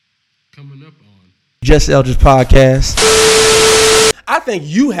Coming up on Just Eldridge Podcast. I think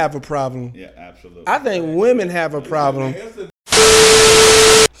you have a problem. Yeah, absolutely. I think women have a problem.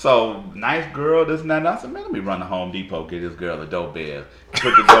 So, nice girl, this and that. And I said, man, let me run to Home Depot, get this girl a dope bed.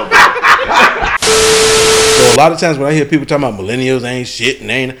 Put the dope bed. So a lot of times when I hear people talking about millennials ain't shit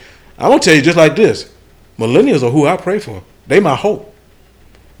and ain't, I'm gonna tell you just like this: millennials are who I pray for. They my hope.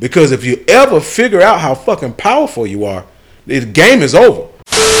 Because if you ever figure out how fucking powerful you are, this game is over.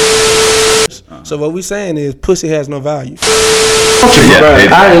 So what we saying is, pussy has no value.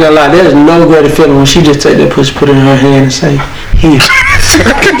 Yeah, I ain't gonna lie, there's no greater feeling when she just take that pussy, put it in her hand and say, here.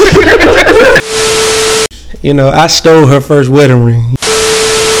 You know, I stole her first wedding ring.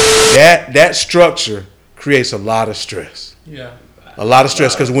 That structure creates a lot of stress. Yeah. A lot of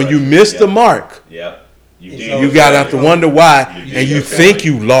stress because when you miss the mark, Yep. you got to have to wonder why, and you think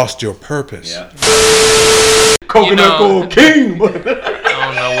you lost your purpose. Yeah. Coconut Gold King. I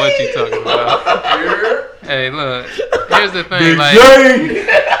don't know what you talking about. Hey, look. Here's the thing,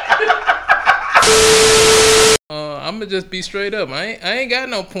 I'm gonna just be straight up. I ain't got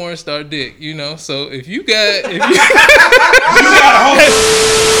no porn star dick, you know. So if you got,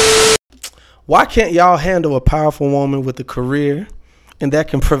 Why can't y'all handle a powerful woman with a career and that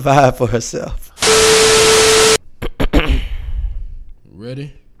can provide for herself?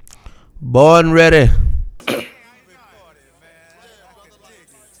 Ready? Born ready.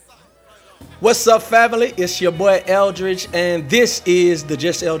 What's up, family? It's your boy Eldridge, and this is the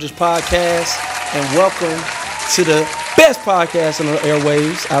Just Eldridge Podcast. And welcome to the best podcast on the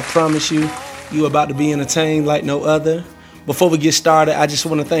airwaves. I promise you about to be entertained like no other. Before we get started, I just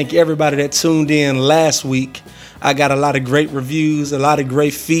want to thank everybody that tuned in last week. I got a lot of great reviews, a lot of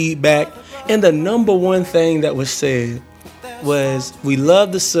great feedback, and the number one thing that was said was we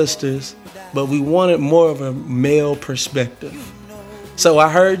love the sisters, but we wanted more of a male perspective. So I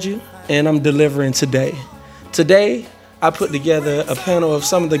heard you, and I'm delivering today. Today, I put together a panel of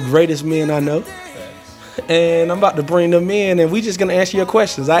some of the greatest men I know, and I'm about to bring them in, and we just gonna answer your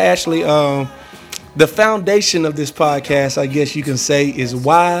questions. I actually, the foundation of this podcast, I guess you can say, is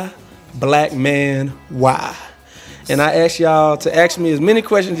why, black man, why? And I asked y'all to ask me as many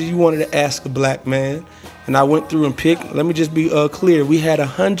questions as you wanted to ask a black man. And I went through and picked, let me just be clear, we had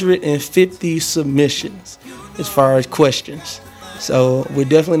 150 submissions as far as questions. So we're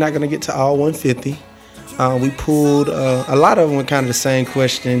definitely not going to get to all 150. We pulled, a lot of them were kind of the same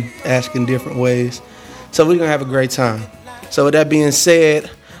question, asked in different ways. So we're going to have a great time. So with that being said,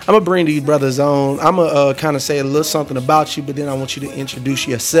 I'm going to bring these brothers on. I'm going to kind of say a little something about you, but then I want you to introduce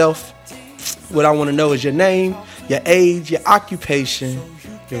yourself. What I want to know is your name, your age, your occupation,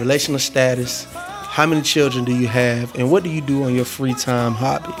 your relational status, how many children do you have, and what do you do on your free time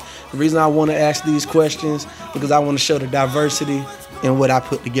hobby? The reason I want to ask these questions because I want to show the diversity in what I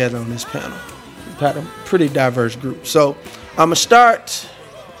put together on this panel. We've got a pretty diverse group. So I'm going to start.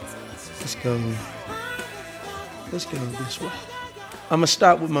 Let's go this way. I'm going to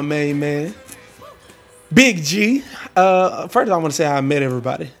start with my main man, Big G. First, I want to say how I met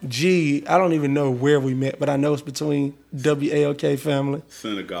everybody. G, I don't even know where we met, but I know it's between WAOK family.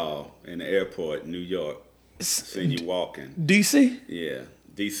 Senegal in the airport, New York. Seen you walking. DC? Yeah.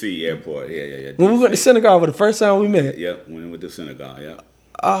 DC airport. Yeah. When we went to Senegal for the first time we met. Yep, when we went to Senegal, yeah.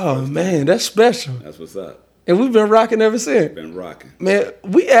 Oh, man, that's special. That's what's up. And we've been rocking ever since. Been rocking. Man,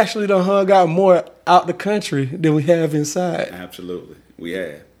 we actually done hung out more out the country than we have inside. Absolutely. We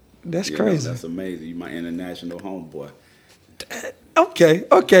have. That's crazy. That's amazing. You my international homeboy.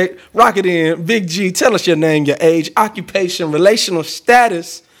 Okay. Rock it in. Big G, tell us your name, your age, occupation, relational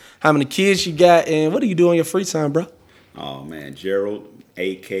status, how many kids you got, and what do you do on your free time, bro? Oh, man. Gerald,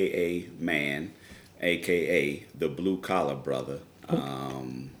 a.k.a. Man, a.k.a. the blue collar brother.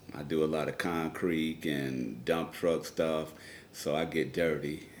 I do a lot of concrete and dump truck stuff, so I get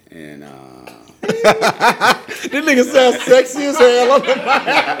dirty. And this nigga sounds sexy as hell on the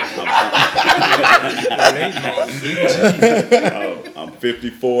mic. I'm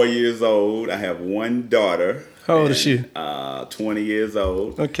 54 years old. I have one daughter. How old is she? 20 years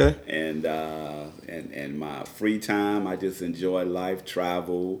old. Okay. And my free time, I just enjoy life,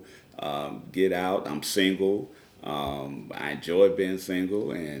 travel, get out. I'm single. I enjoy being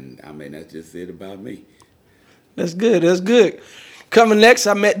single, and I mean that's just it about me. That's good. Coming next,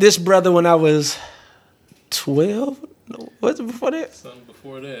 I met this brother when I was 12. No, was it before that? something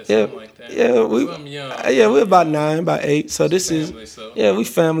before that, Yeah, something like that. yeah, we we're about 9, about 8. So this family, is so. we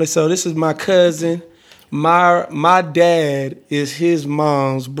family. So this is my cousin. My dad is his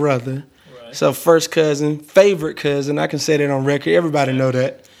mom's brother. Right. So first cousin, favorite cousin. I can say that on record. Everybody know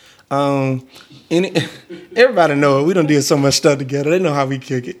that. Everybody know it. We done did so much stuff together. They know how we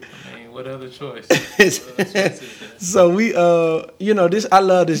kick it. what other choice? What other choice is there? So we, you know, this. I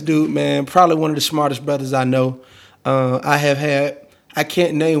love this dude, man. Probably one of the smartest brothers I know. I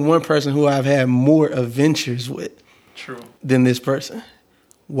can't name one person who I've had more adventures with True. than this person.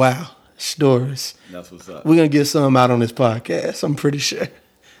 Wow, stories. That's what's up. We're gonna get some out on this podcast, I'm pretty sure.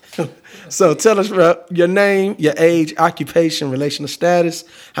 So tell us, bro, your name, your age, occupation, relational status,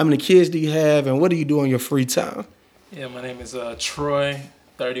 how many kids do you have, and what do you do on your free time? Yeah, my name is Troy,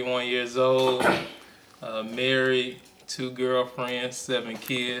 31 years old, married, 2 girlfriends, 7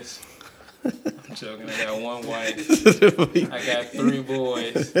 kids. I'm joking. I got 1 wife. I got 3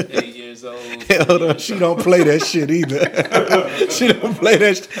 boys, 8 years old. Hold on, she don't play that shit either. She don't play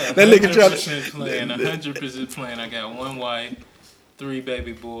that shit. That nigga try to 100% playing. I got 1 wife, 3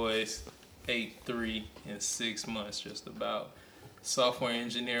 baby boys, 8, 3, and 6 months, just about. Software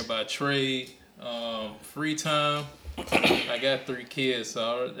engineer by trade. Free time. I got 3 kids,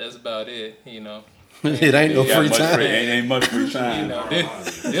 so that's about it. You know. It ain't no free time. Ain't much free time. You know,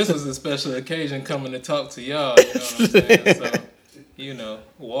 this was a special occasion coming to talk to y'all. You know what I'm saying? So, you know,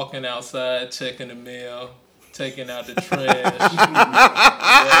 walking outside, checking the mail, taking out the trash,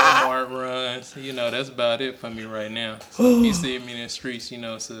 Walmart runs. You know, that's about it for me right now. So you see me in the streets, you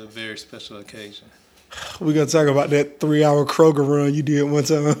know, it's a very special occasion. We're going to talk about that 3-hour Kroger run you did one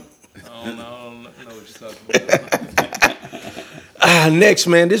time. I don't know what you're talking about. Next,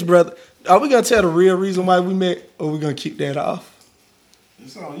 man, this brother. Are we going to tell the real reason why we met, or are we going to keep that off?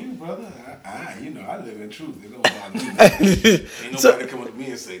 It's on you, brother. You know, I live in truth. It don't bother me. Ain't nobody come up to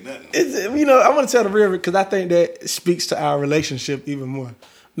me and say nothing. You know, I want to tell the real because I think that speaks to our relationship even more.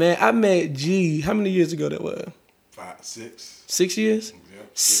 Man, I met G. How many years ago that was? 5, 6. 6 years? Yeah.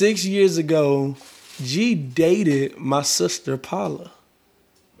 6 years ago, G dated my sister Paula.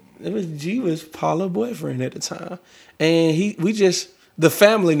 G was Paula's boyfriend at the time, and the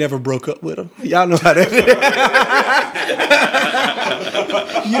family never broke up with him. Y'all know how that is.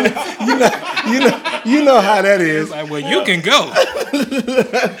 you know how that is. Like, well, you can go.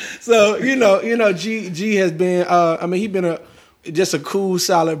 So G has been. He's been just a cool,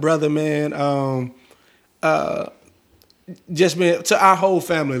 solid brother, man. Just been to our whole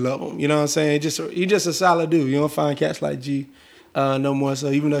family love him. You know what I'm saying? He just a solid dude. You don't find cats like G no more. So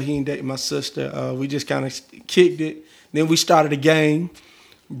even though he ain't dating my sister, we just kind of kicked it. Then we started a gang,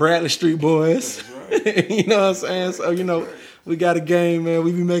 Bradley Street Boys. Right. You know what I'm saying? So, you know, we got a gang, man.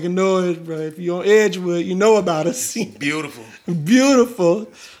 We be making noise, bro. If you on Edgewood, you know about us. Beautiful.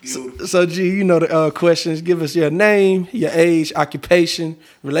 Beautiful. So, G, you know the questions. Give us your name, your age, occupation,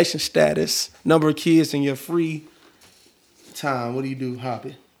 relation status, number of kids, and your free time. What do you do,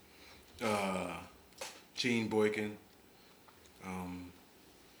 hobby? Gene Boykin,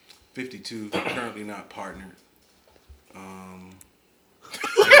 52, currently not partnered.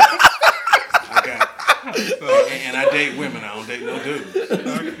 And I date women. I don't date no dudes.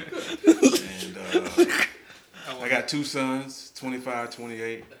 And I got 2 sons, 25,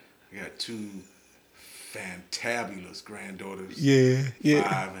 28. I got 2 fantabulous granddaughters. Yeah.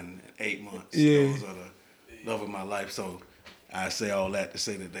 5 and 8 months. Yeah. Those are the love of my life. So I say all that to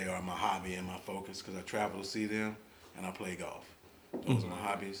say that they are my hobby and my focus because I travel to see them and I play golf. Those are my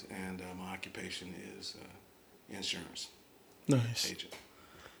hobbies, and my occupation is insurance. Nice. Agent.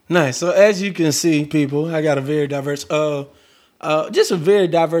 Nice. So as you can see, people, I got a very diverse, just a very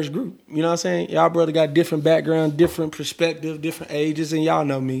diverse group. You know what I'm saying? Y'all brother got different background, different perspective, different ages, and y'all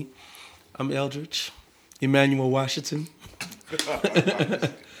know me. I'm Eldridge, Emmanuel Washington,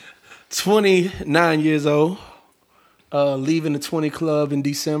 29 years old, leaving the 20 club in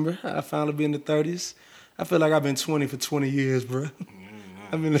December. I finally be in the 30s. I feel like I've been 20 for 20 years, bro.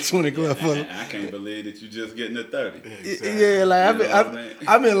 I've been in the 20 club for. I can't believe that you just getting to 30. Exactly. Yeah, like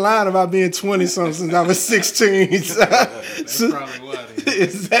I've been lying about being 20 something since I was 16. So, That's probably what it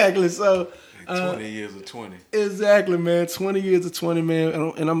is. Exactly. So 20 years of 20. Exactly, man. 20 years of 20,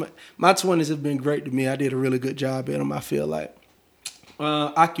 man. And my 20s have been great to me. I did a really good job in them, I feel like.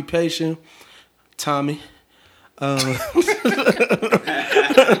 Occupation, Tommy.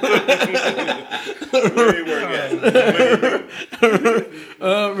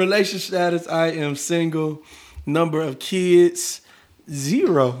 Relation status, I am single. Number of kids,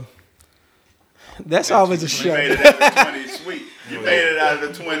 0. That's always a shock. You made it out of the 20s sweet. You made it out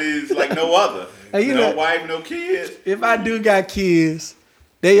of the 20s like no other. Hey, no wife, no kids. If I do got kids,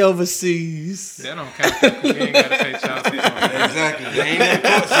 they overseas. That don't count. You ain't got to pay child support. Exactly. They ain't in the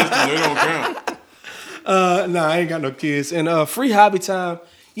court system. They don't count. I ain't got no kids. And free hobby time.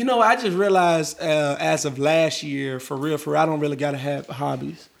 You know, I just realized as of last year, for real, I don't really gotta have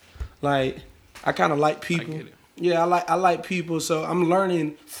hobbies. Like, I kind of like people. Yeah, I like people, so I'm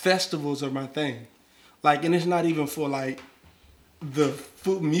learning festivals are my thing. Like, and it's not even for like the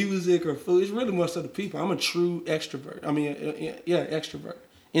food, music or food. It's really more so the people. I'm a true extrovert. I mean, extrovert.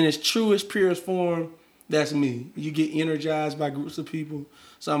 In its truest, purest form, that's me. You get energized by groups of people.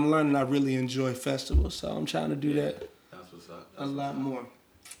 So I'm learning I really enjoy festivals. So I'm trying to do that That's what's up. a lot more.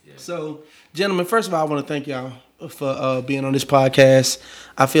 Yeah. So, gentlemen, first of all, I want to thank y'all for being on this podcast.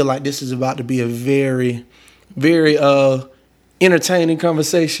 I feel like this is about to be a very, very entertaining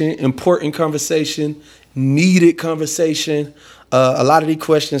conversation, important conversation, needed conversation. A lot of these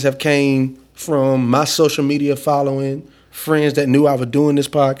questions have came from my social media following, friends that knew I was doing this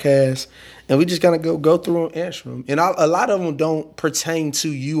podcast, and we just gotta go through and answer them. And a lot of them don't pertain to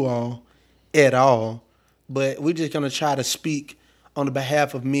you all at all, but we're just gonna try to speak on the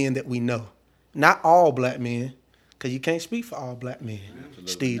behalf of men that we know. Not all black men, because you can't speak for all black men.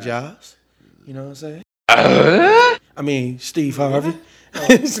 Absolutely Steve not. Jobs, you know what I'm saying? I mean, Steve Harvey.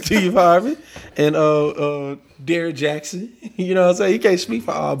 Steve Harvey. And Derrick Jackson. You know what I'm saying? You can't speak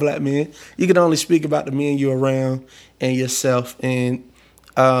for all black men. You can only speak about the men you're around and yourself. And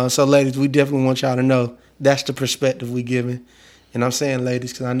so, ladies, we definitely want y'all to know that's the perspective we giving. And I'm saying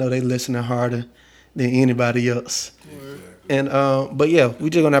ladies because I know they listening harder than anybody else. And but yeah, we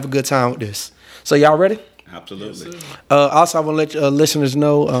just gonna have a good time with this. So y'all ready? Absolutely. Also, I want to let listeners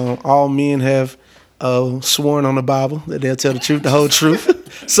know all men have sworn on the Bible that they'll tell the truth, the whole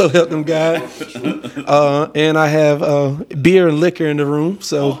truth. So help them God. And I have beer and liquor in the room.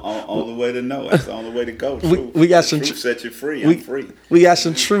 So Only way to know. That's the only way to go. We got some truth set you free. I'm free. We got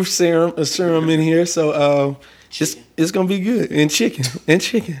some truth serum in here. So it's gonna be good. And chicken.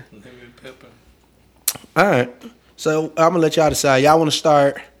 Lemon pepper. All right. So I'm gonna let y'all decide. Y'all want to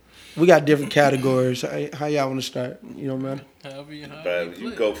start? We got different categories. How y'all want to start? You know, man. However you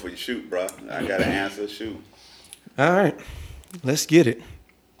You go for your shoot, bro. I got to answer. Shoot. All right. Let's get it.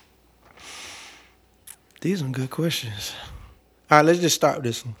 These are good questions. All right, let's just start with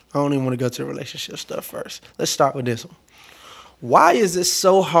this one. I don't even want to go to relationship stuff first. Let's start with this one. Why is it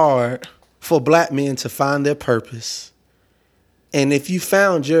so hard for black men to find their purpose? And if you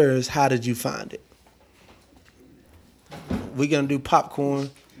found yours, how did you find it? We're going to do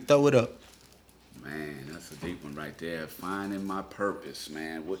popcorn. Throw it up. Man, that's a deep one right there. Finding my purpose,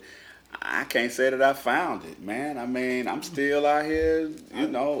 man. I can't say that I found it, man. I mean, I'm still out here, you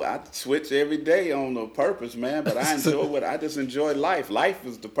know, I switch every day on the purpose, man, but I just enjoy life. Life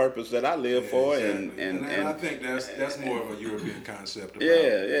is the purpose that I live for. Exactly. And I think that's more of a European concept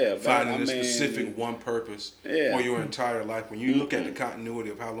about finding a specific one purpose for your entire life. When you look at the continuity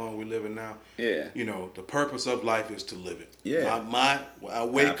of how long we're living now, you know, the purpose of life is to live it. Yeah. I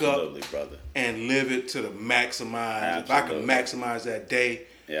wake Absolutely, up brother. and live it to the maximize. Absolutely. If I can maximize that day,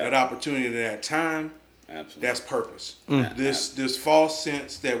 that opportunity, that time, that's purpose. This false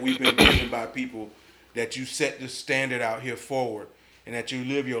sense that we've been given by people that you set this standard out here forward and that you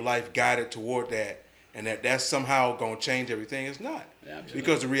live your life guided toward that and that's somehow going to change everything. It's not.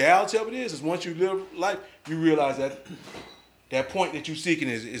 Because the reality of it is once you live life, you realize that point that you're seeking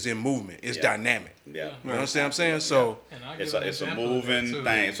is in movement. It's dynamic. Yeah. You understand what I'm saying? So it's a moving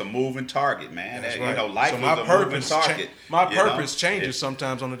thing. It's a moving target, man. That's You right. know, life so is my a purpose moving target. my purpose changes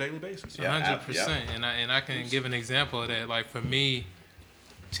sometimes on a daily basis. 100%. And I can give an example of that. Like for me,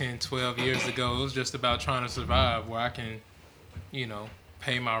 10, 12 years ago, it was just about trying to survive where I can, you know,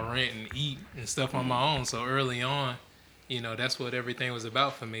 pay my rent and eat and stuff on my own. So early on, you know, that's what everything was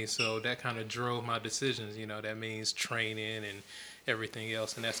about for me. So that kind of drove my decisions. You know, that means training and everything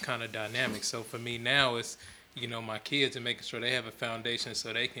else. And that's kind of dynamic. So for me now, it's, you know, my kids and making sure they have a foundation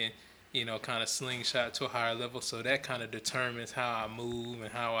so they can, you know, kind of slingshot to a higher level. So that kind of determines how I move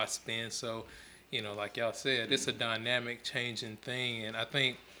and how I spend. So, you know, like y'all said, it's a dynamic changing thing. And I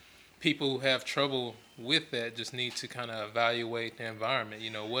think people who have trouble with that just need to kind of evaluate the environment. You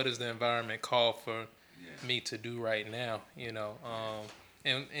know, what does the environment call for me to do right now? You know,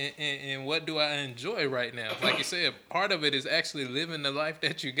 and what do I enjoy right now? Like you said, part of it is actually living the life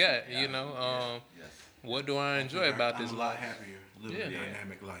that you got. You know, what do I enjoy about this I'm a lot life? happier living a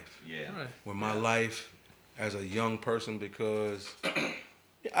dynamic life. Right. With my life as a young person because,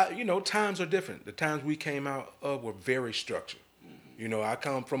 you know, times are different. The times we came out of were very structured. You know, I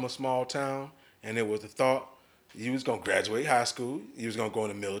come from a small town, and it was the thought you was going to graduate high school, you was going to go in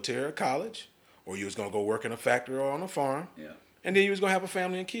the military or college, or you was going to go work in a factory or on a farm, and then you was going to have a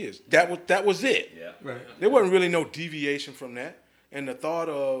family and kids. That was it. Yeah. Right. There wasn't really no deviation from that. And the thought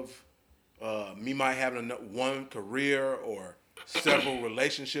of me might having one career or several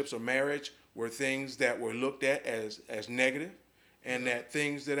relationships or marriage were things that were looked at as negative, and that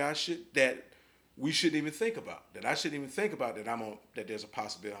things that we shouldn't even think about. That I shouldn't even think about that there's a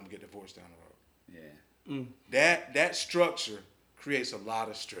possibility I'm gonna get divorced down the road. Yeah. That structure creates a lot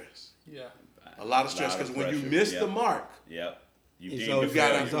of stress. Yeah. A lot of stress because when you miss the mark, you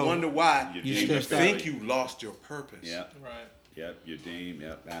gotta wonder why you think you lost your purpose. Yeah. Right. Yep, you deem.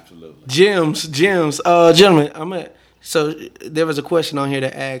 Yep, absolutely. Gems. Gentlemen, so there was a question on here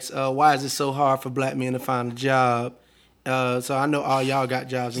that asks, why is it so hard for black men to find a job? So I know all y'all got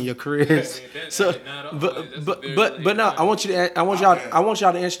jobs in your careers. But no, I want y'all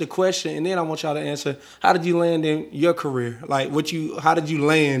to answer the question, and then I want y'all to answer, how did you land in your career? Like how did you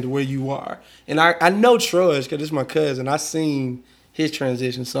land where you are? And I know Troy's because it's my cousin. I seen his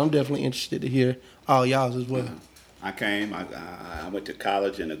transition, so I'm definitely interested to hear all y'all's as well. I went to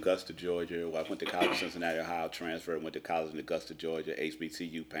college in Augusta, Georgia. I went to college in Cincinnati, Ohio, transferred, went to college in Augusta, Georgia,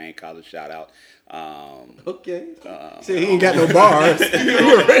 HBCU, Payne College, shout out. Okay. See, he ain't got no bars.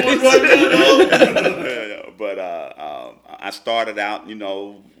 But I started out,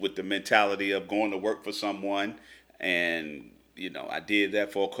 with the mentality of going to work for someone, and, I did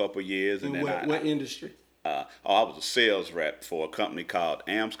that for a couple of years. And what industry? I was a sales rep for a company called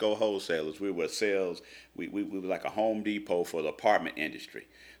Amsco Wholesalers. We were sales. We were like a Home Depot for the apartment industry.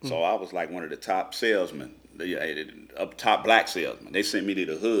 So I was like one of the top salesmen, top black salesmen. They sent me to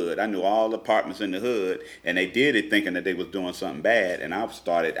the hood. I knew all the apartments in the hood, and they did it thinking that they was doing something bad. And I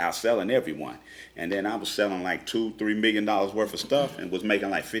started outselling everyone. And then I was selling like $2-3 million worth of stuff and was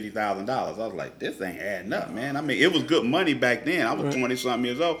making like $50,000. I was like, this ain't adding up, man. I mean, it was good money back then. I was 20-something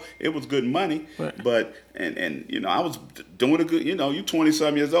years old. It was good money. Right. But, and I was doing a good, you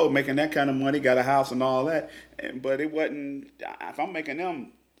 20-something years old, making that kind of money, got a house and all that. But it wasn't, if I'm making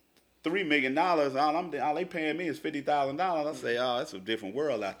them $3 million, all they paying me is $50,000. I say, it's a different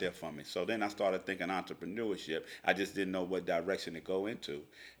world out there for me. So then I started thinking entrepreneurship. I just didn't know what direction to go into.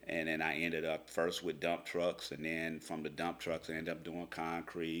 And then I ended up first with dump trucks, and then from the dump trucks I ended up doing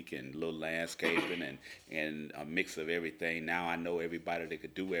concrete and little landscaping and a mix of everything. Now I know everybody that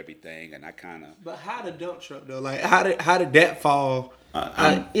could do everything, and I kind of. But how the dump truck though? Like how did that fall?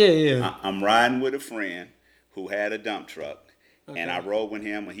 I'm riding with a friend who had a dump truck. Okay. And I rode with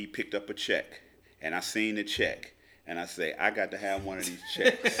him when he picked up a check, and I seen the check, and I say, I got to have one of these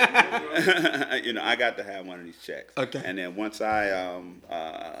checks. I got to have one of these checks. Okay. And then once I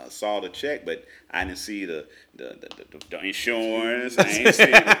saw the check, but I didn't see the insurance, I ain't see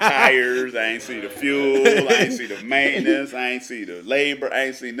the tires, I ain't see the fuel, I ain't see the maintenance, I ain't see the labor, I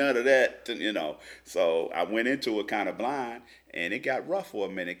ain't see none of that, So I went into it kind of blind. And it got rough for a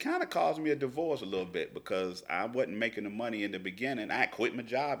minute. It kind of caused me a divorce a little bit because I wasn't making the money in the beginning. I quit my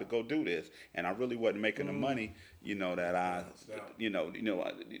job to go do this, and I really wasn't making the money, that I,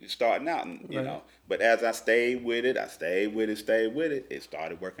 starting out, and, But as I stayed with it, it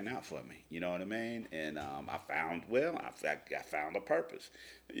started working out for me. You know what I mean? And I found a purpose,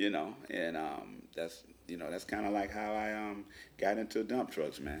 and that's kind of like how I got into dump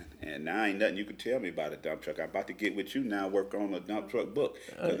trucks, man. And now ain't nothing you can tell me about a dump truck. I'm about to get with you now, work on a dump truck book.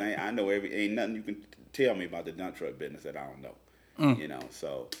 Because I know ain't nothing you can tell me about the dump truck business that I don't know.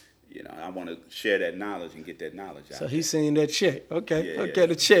 So, I want to share that knowledge and get that knowledge out. So he's seeing that check. Okay, yeah.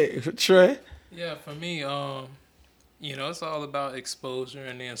 The check. Trey? Yeah, for me, it's all about exposure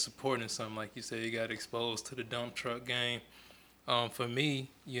and then supporting something. Like you said, you got exposed to the dump truck game. For me,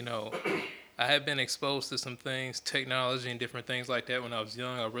 I had been exposed to some things, technology and different things like that when I was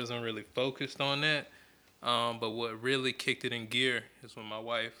young. I wasn't really focused on that. But what really kicked it in gear is when my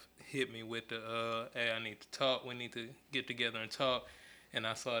wife hit me with the, hey, I need to talk. We need to get together and talk. And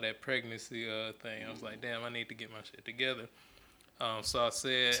I saw that pregnancy thing. I was like, damn, I need to get my shit together. So I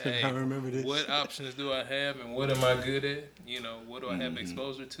said, hey, what options do I have and what am I good at? What do I have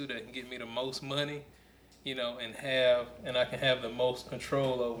exposure to that can get me the most money, and I can have the most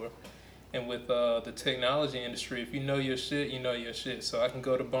control over. And with the technology industry, if you know your shit, you know your shit. So I can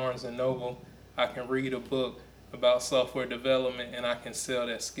go to Barnes & Noble, I can read a book about software development, and I can sell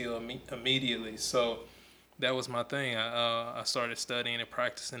that skill immediately. So that was my thing. I started studying and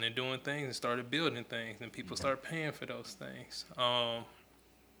practicing and doing things and started building things, and people started paying for those things.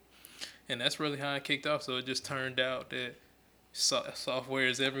 And that's really how it kicked off. So it just turned out that software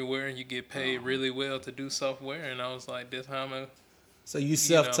is everywhere, and you get paid really well to do software. And I was like, this how I'm going to... So you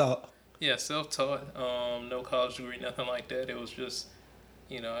self-taught? Yeah, self-taught, no college degree, nothing like that. It was just,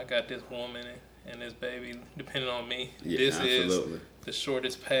 I got this woman and this baby depending on me. Yeah, this absolutely. is the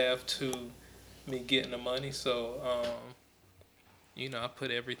shortest path to me getting the money. So, I put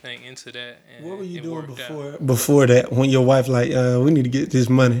everything into that. And what were you doing before that when your wife we need to get this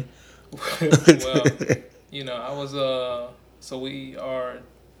money? Well, I was, so we are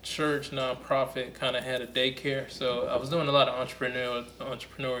church nonprofit kind of had a daycare, so I was doing a lot of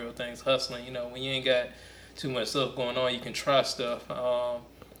entrepreneurial things, hustling. You know, when you ain't got too much stuff going on, you can try stuff.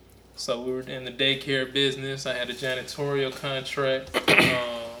 So we were in the daycare business. I had a janitorial contract.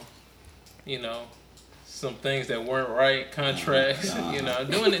 You know, some things that weren't right, contracts. You know,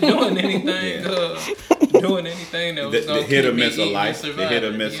 doing anything, doing anything that was gonna hit or keep me miss a eating life. and The hit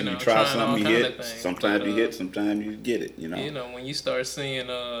or surviving, miss. you know, You try trying all something, you kind hit. of things. Sometimes But, you hit, sometimes you get it. You know. You know, when you start seeing,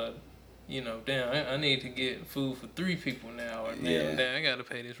 you know, damn, I need to get food for 3 people now, or damn, I got to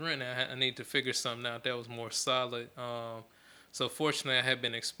pay this rent now. I need to figure something out that was more solid. So fortunately, I have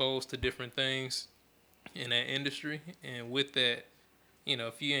been exposed to different things in that industry, and with that, you know,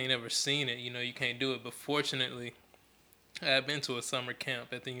 if you ain't ever seen it, you know, you can't do it. But fortunately, I've been to a summer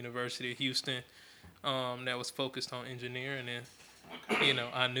camp at the University of Houston that was focused on engineering, and you know,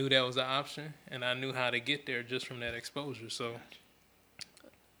 I knew that was an option, and I knew how to get there just from that exposure. So,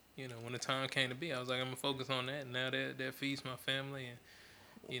 you know, when the time came to be, I was like, I'm gonna focus on that. And now that feeds my family, and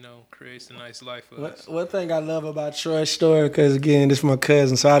you know, creates a nice life for us. One thing I love about Troy's story, because again, this is my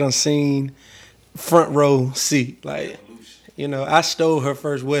cousin, so I done seen front row seat. Like, you know, I stole her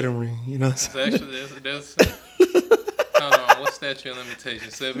first wedding ring. You know, It's actually that's hold on, what statute of limitation?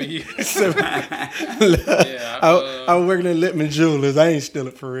 7 years. Yeah, I was working at Littman Jewelers. I ain't steal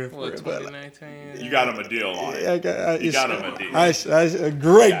it for real. what, But like, 2019? You got him a deal on it. You got him a deal. a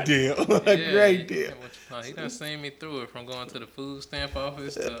great deal. A great deal. He done seen me through it, from going to the food stamp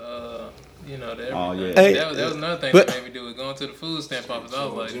office to you know, to everything. Oh, yeah. Hey, that was another thing but- that made me do it. Going to the food stamp office, I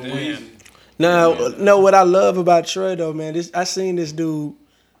was like, damn. No, what I love about Troy though, man, I seen this dude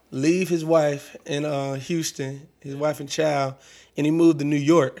leave his wife in Houston, his wife and child, and he moved to New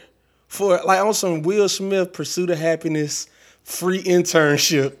York for like on some Will Smith Pursuit of Happiness free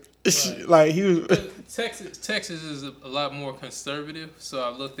internship. Right. Like he was. But Texas is a lot more conservative, so I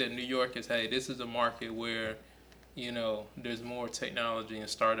looked at New York as, hey, this is a market where, you know, there's more technology and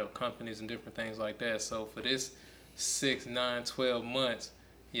startup companies and different things like that. So for this 6, 9, 12 months,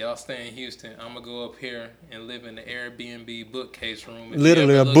 y'all stay in Houston. I'm gonna go up here and live in the Airbnb bookcase room. If you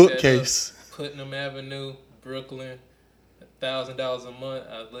Literally ever a looked bookcase. that up, Putnam Avenue, Brooklyn, $1,000 a month.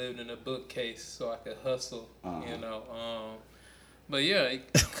 I lived in a bookcase so I could hustle. You know. But yeah,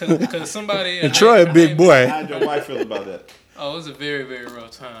 cause somebody. And Troy a big boy. How'd your wife feel about that? Oh, it was a very, very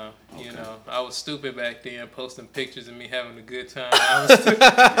rough time. You know, I was stupid back then, posting pictures of me having a good time. I was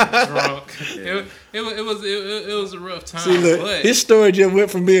drunk. Yeah. It was a rough time. See, look, but his story just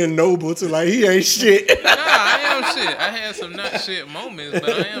went from being noble to like he ain't shit. nah, I am shit. I had some not shit moments, but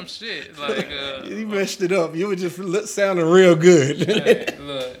I am shit. Like You messed it up. You were just sounding real good. hey,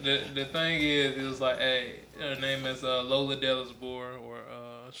 look, the thing is, it was like, hey, her name is Lola Delisbor, or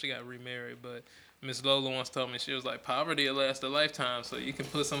she got remarried, but Miss Lola once told me, she was like, poverty will last a lifetime, so you can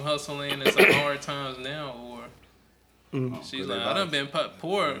put some hustle in some hard times now, or she's like, I done been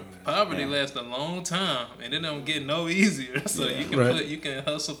poor. Poverty lasts a long time, and it don't get no easier. So you can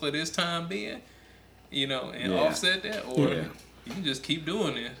hustle for this time being, you know, and offset that, or you can just keep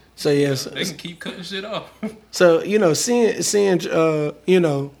doing it. So yes, They can keep cutting shit off. so you know, seeing you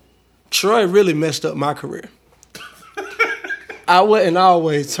know, Troy really messed up my career. I wasn't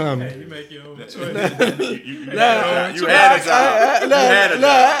always Tommy. You make your own choice. You had a job.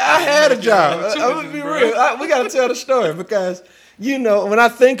 I had a job. I'm gonna be real. We gotta tell the story because you know when I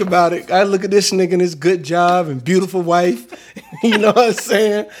think about it, I look at this nigga and his good job and beautiful wife. You know what I'm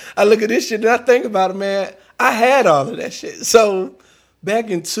saying? I look at this shit and I think about it, man. I had all of that shit. So back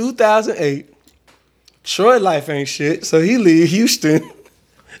in 2008, Troy life ain't shit, so he leave Houston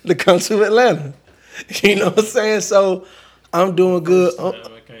to come to Atlanta. You know what I'm saying? So I'm doing good.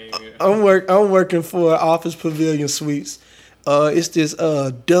 I'm working for Office Pavilion Suites. It's this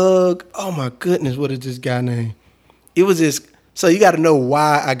Doug. Oh my goodness, what is this guy name? It was this. So you got to know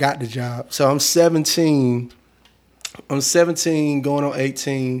why I got the job. So I'm 17. Going on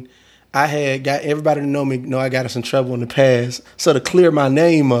 18. I had got everybody to know me. Know I got us in trouble in the past. So to clear my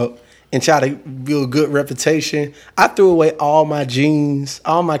name up and try to build a good reputation, I threw away all my jeans,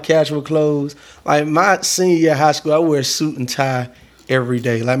 all my casual clothes. Like my senior year of high school, I wear a suit and tie every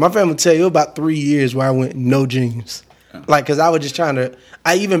day. Like my family will tell you, it was about 3 years where I went no jeans. Like, cause I was just trying to.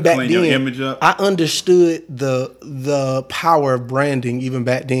 I even back Clean then, your image up. I understood the power of branding even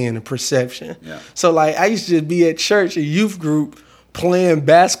back then and perception. Yeah. So like, I used to just be at church, a youth group, playing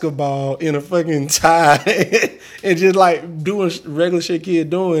basketball in a fucking tie and just like doing regular shit kid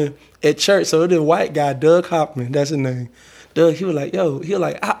doing at church. So this white guy, Doug Hoffman, that's his name. Doug, he was like,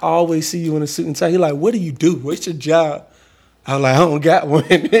 I always see you in a suit and tie. He like, what do you do? What's your job? I was like, I don't got one.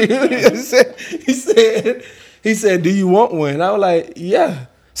 he said, do you want one? I was like, yeah.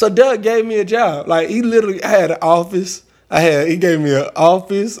 So Doug gave me a job. Like he literally, I had an office. He gave me an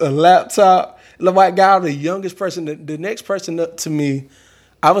office, a laptop. The white guy, the youngest person. The next person up to me,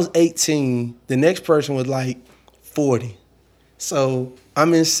 I was 18. The next person was like 40. So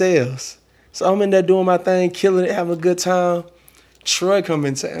I'm in sales. So I'm in there doing my thing, killing it, having a good time. Troy come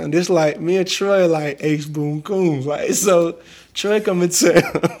in town. This like me and Troy like ace boom coons. Like so Troy come in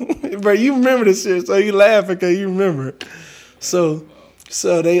town. Bro, you remember this shit, so you laughing because you remember it. So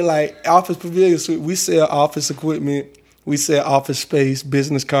they like office pavilion suite. We sell office equipment. We sell office space,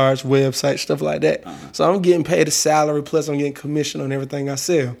 business cards, websites, stuff like that. So I'm getting paid a salary, plus I'm getting commission on everything I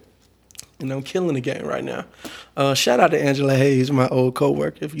sell. And I'm killing the game right now. Shout out to Angela Hayes, my old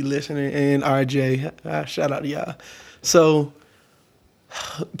coworker, if you're listening, and RJ. Shout out to y'all. So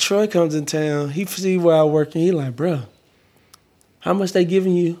Troy comes in town. He see where I work, and he like, bro, how much they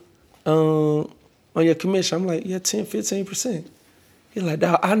giving you on your commission? I'm like, yeah, 10, 15%. He's like,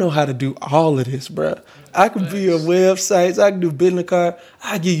 dawg, I know how to do all of this, bro. I can build websites. I can do business card.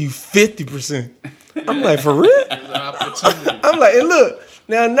 I give you 50%. I'm like, for real? I'm like, and look,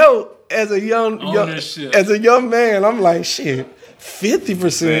 now no, as a young man, I'm like, shit,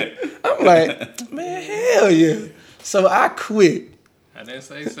 50%. I'm like, man, hell yeah. So I quit. I didn't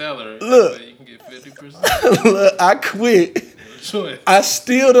say salary. Look, you can get 50%. Look, I quit. I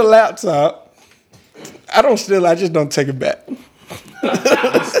steal the laptop. I don't steal it. I just don't take it back.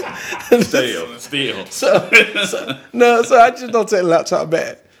 Steal. So I just don't take the laptop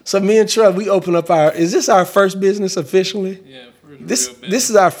back. So me and Troy, we open up is this our first business officially? Yeah, this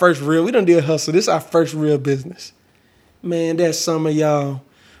is our first real. We done did hustle. This is our first real business. Man, that summer, y'all,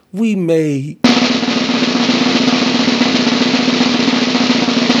 we made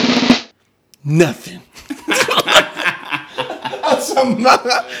nothing.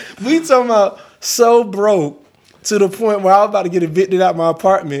 We talking about so broke to the point where I was about to get evicted out my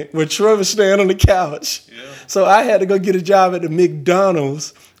apartment where Troy was staying on the couch. Yeah. So I had to go get a job at the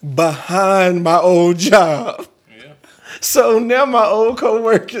McDonald's behind my old job. Yeah. So now my old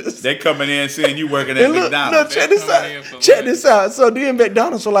coworkers, they coming in saying you working at McDonald's. No, check this out. So then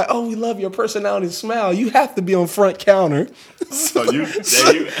McDonald's were like, oh, we love your personality and smile. You have to be on front counter. So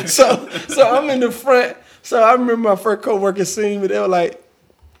I'm in the front. So I remember my first coworker seeing me. They were like,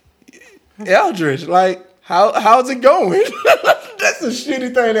 Eldridge, like, how's it going? That's a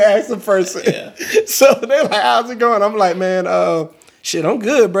shitty thing to ask a person. Yeah. So they're like, how's it going? I'm like, man, shit, I'm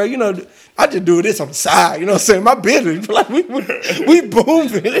good, bro. You know, I just do this on the side. You know what I'm saying? My business, like, we booming.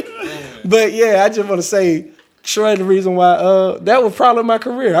 But yeah, I just want to say, Troy, the reason why that was probably my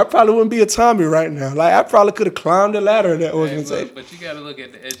career. I probably wouldn't be a Tommy right now. Like, I probably could have climbed the ladder in that organization. But you got to look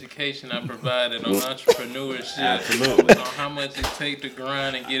at the education I provided on entrepreneurship. Absolutely. On how much it take to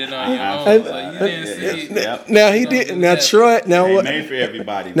grind and get it on your own. So you didn't see. Now he did. Now Troy. Now what? Made for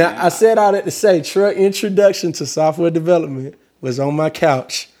everybody. Now man. I said all that to say, Troy introduction to software development was on my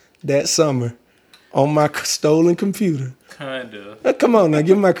couch that summer, on my stolen computer. Kinda. Now, come on, now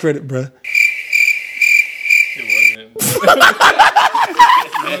give me my credit, bro.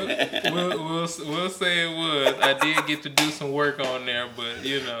 We'll say it was. I did get to do some work on there, but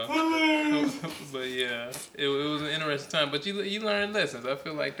you know, but yeah, it was an interesting time. But you learned lessons. I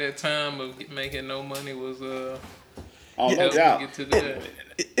feel like that time of making no money was no doubt.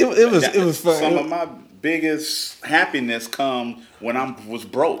 It was fun. Some of my biggest happiness come when I was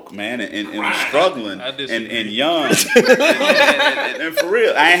broke, man, and struggling and young, and for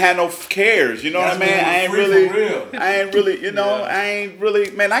real, I ain't had no cares. You know what I mean? I ain't really, you know, I ain't really,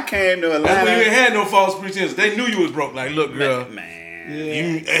 man. I came to Atlanta. That's when you ain't had no false pretense. They knew you was broke. Like, look, girl, man.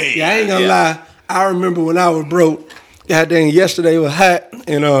 Yeah, I ain't gonna lie. I remember when I was broke. God dang, yesterday was hot,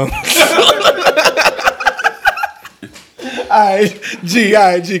 and All right, G,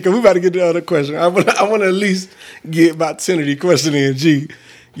 because we about to get to the other question. I want to at least get about 10 of these questions in, G.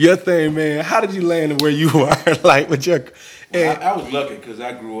 Your thing, man, how did you land where you are? Like, with your... I was lucky because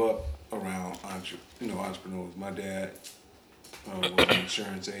I grew up around entrepreneurs. My dad was an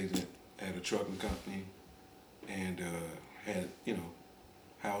insurance agent at a trucking company and had,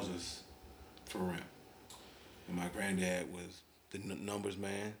 houses for rent. And my granddad was the numbers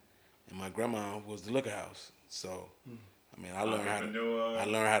man, and my grandma was the liquor house. So... I mean, I learned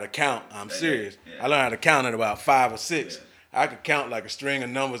how to count. I'm serious. Yeah. I learned how to count at about 5 or 6. Yeah. I could count like a string of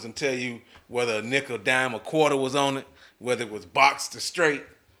numbers and tell you whether a nickel, dime, or quarter was on it, whether it was boxed or straight.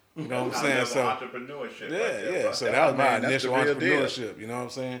 You know what I'm saying? So entrepreneurship. Yeah. So that was my initial entrepreneurship. You know what I'm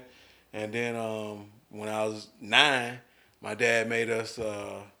saying? And then when I was 9, my dad made us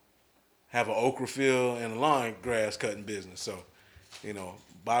have an okra field and a lawn grass cutting business. So,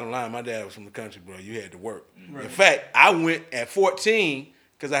 bottom line, my dad was from the country, bro. You had to work. Right. In fact, I went at 14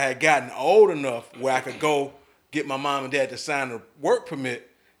 because I had gotten old enough where I could go get my mom and dad to sign a work permit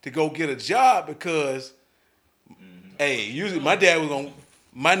to go get a job because, hey, usually my dad was going.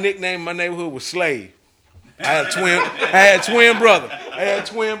 My nickname in my neighborhood was Slave. I had a twin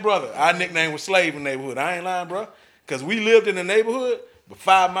brother. Our nickname was Slave in the neighborhood. I ain't lying, bro. Because we lived in the neighborhood, but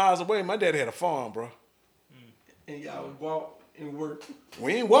 5 miles away, my dad had a farm, bro. And y'all would walk and work.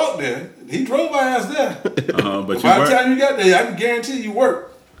 We ain't walk there. He drove our ass there. But by the time you got there, I can guarantee you work.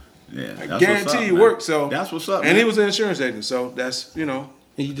 Yeah, I guarantee you work. So that's what's up. And he was an insurance agent, so that's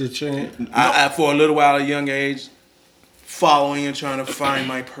He just changed. I for a little while at a young age, following and trying to find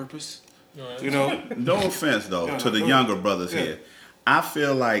my purpose. No offense though to the younger brothers here. I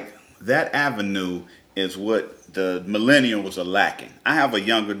feel like that avenue is what the millennials are lacking. I have a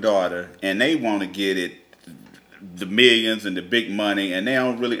younger daughter, and they want to get it, the millions and the big money, and they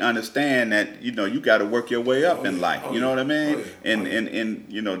don't really understand that you got to work your way up in life. You know what I mean?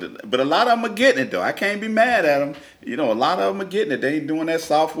 But a lot of them are getting it though. I can't be mad at them. A lot of them are getting it. They ain't doing that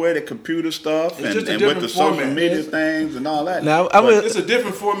software, the computer stuff, and with the social media things and all that. Now it's a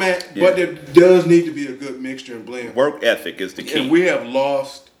different format, but there does need to be a good mixture and blend. Work ethic is the key. And we have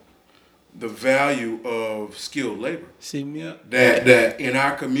lost the value of skilled labor. See me? That in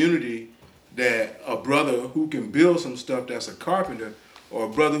our community, that a brother who can build some stuff that's a carpenter, or a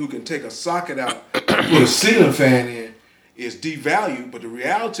brother who can take a socket out and put a ceiling fan in, is devalued. But the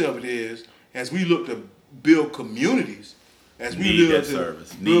reality of it is, as we look to build communities, as we look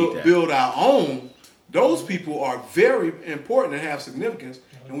to build our own, those people are very important and have significance,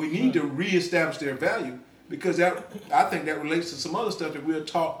 and we need to reestablish their value, because I think that relates to some other stuff that we'll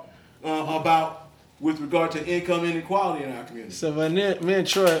talk about with regard to income inequality in our community. So me and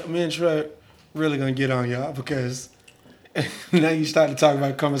Troy really gonna get on y'all, because now you start to talk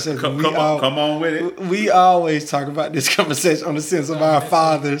about conversation. Come on with it. We always talk about this conversation on the sense of our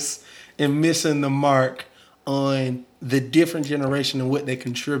fathers and missing the mark on the different generation and what they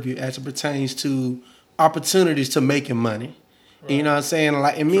contribute as it pertains to opportunities to making money. Right. You know what I'm saying?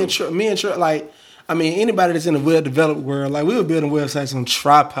 Like, and me and Troy, like, I mean, anybody that's in the well-developed world, like, we were building websites on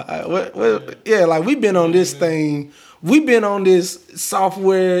tripod. Like, we've been on this thing. We've been on this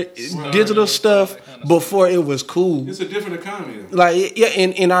software, digital stuff before it was cool. It's a different economy, though. Like,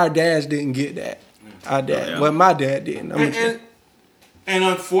 and our dads didn't get that. Our dad, well, my dad didn't. And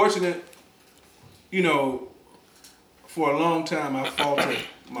unfortunate, for a long time I faulted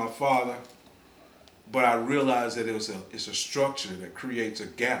my father, but I realized that it's a structure that creates a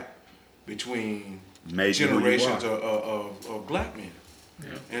gap between generations of black men. Yeah.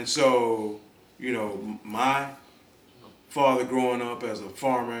 And so, my father growing up as a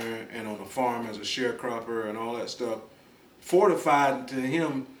farmer and on the farm as a sharecropper and all that stuff fortified to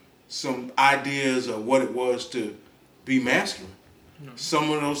him some ideas of what it was to be masculine. Some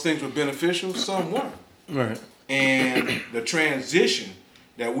of those things were beneficial, some weren't. Right. And the transition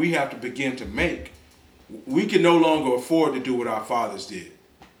that we have to begin to make, we can no longer afford to do what our fathers did.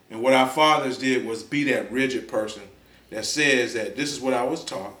 And what our fathers did was be that rigid person that says that this is what I was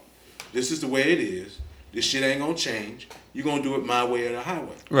taught, this is the way it is, this shit ain't gonna change, you're gonna do it my way or the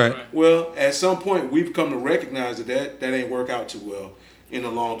highway. Right. Well, at some point we've come to recognize that ain't work out too well in the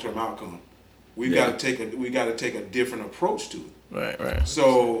long-term outcome. We gotta take a different approach to it. Right.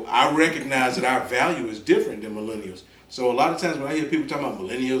 So I recognize that our value is different than millennials. So a lot of times when I hear people talking about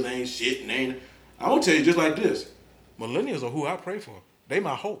millennials ain't shit and I'm gonna tell you just like this. Millennials are who I pray for. They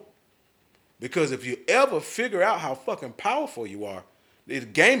my hope. Because if you ever figure out how fucking powerful you are, the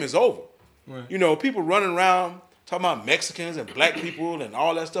game is over. Right. People running around talking about Mexicans and black people and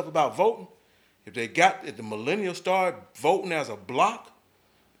all that stuff about voting. If the millennials start voting as a block,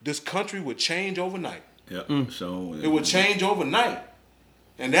 this country would change overnight. Yeah. So it would change overnight.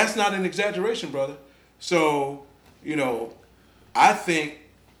 And that's not an exaggeration, brother. So, I think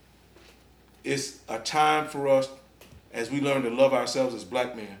it's a time for us, as we learn to love ourselves as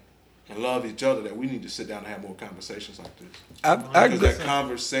black men and love each other, that we need to sit down and have more conversations like this. Because that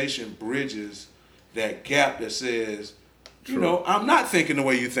conversation bridges that gap that says, I'm not thinking the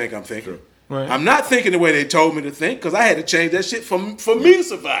way you think I'm thinking. Right. I'm not thinking the way they told me to think, because I had to change that shit for me to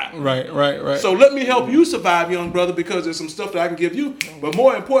survive. Right. So let me help you survive, young brother, because there's some stuff that I can give you. But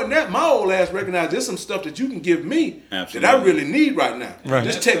more important than that, my old ass recognized there's some stuff that you can give me that I really need right now. Right.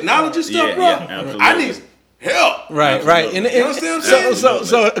 This technology stuff, bro, I need help. Right. And you understand what I'm saying?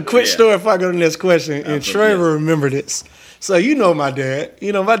 So a quick story if I go to the next question. And Trey will remember this. So you know my dad.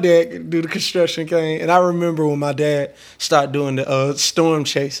 You know my dad do the construction thing, and I remember when my dad started doing the storm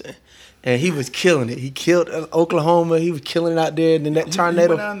chasing, and he was killing it. He killed Oklahoma. He was killing it out there. And then that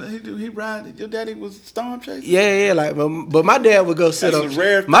tornado. He ride. Your daddy was storm chasing. Yeah. Like, but my dad would go sit up. That's a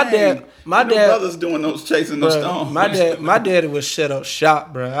rare my thing. My dad. Brothers doing those chasing those storms. My daddy would set up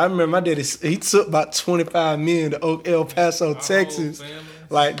shop, bro. I remember my daddy. He took about 25 men to El Paso, Texas.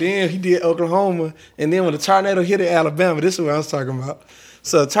 Like then he did Oklahoma, and then when the tornado hit in Alabama, this is what I was talking about.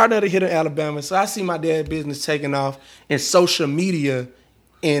 So the tornado hit in Alabama. So I see my dad's business taking off in social media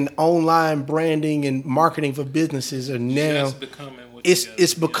and online branding and marketing for businesses are now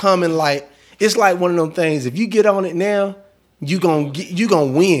it's becoming like it's like one of them things. If you get on it now, you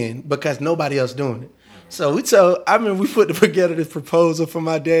gonna win because nobody else doing it. So I mean we put together this proposal for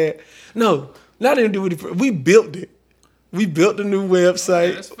my dad. No, not even do it. We built it. We built a new website.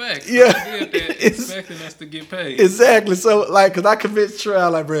 Yeah, that's facts. Yeah, expecting us to get paid. Exactly. So, like, cause I convinced Trey,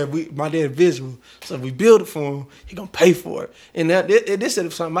 like, bro, my dad visual, so if we build it for him, he gonna pay for it. And now this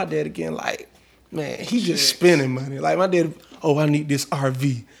is something my dad again, like, man, he just spending money. Like my dad, I need this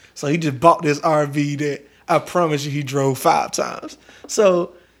RV, so he just bought this RV that I promise you he drove 5 times.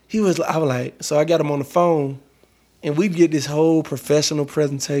 So I was like, so I got him on the phone, and we get this whole professional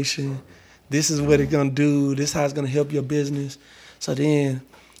presentation. This is what it's going to do. This is how it's going to help your business. So then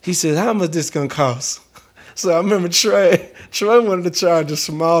he said, how much this going to cost? So I remember Trey wanted to charge a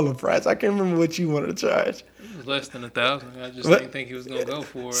smaller price. I can't remember what you wanted to charge. It was less than $1,000. I just didn't think he was going to go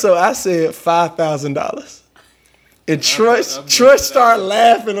for it. So I said $5,000. And Troy started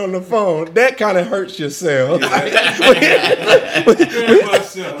laughing on the phone. That kind of hurts yourself. Because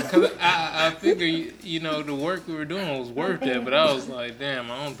I figure, the work we were doing was worth that, but I was like,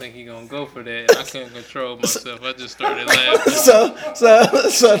 damn, I don't think he's going to go for that. And I couldn't control myself. I just started laughing. So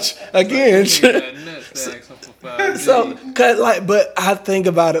again. But I think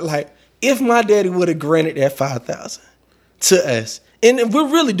about it like, if my daddy would have granted that $5,000 to us, and we're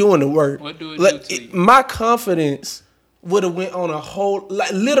really doing the work. What do it do to you? My confidence would have went on a whole,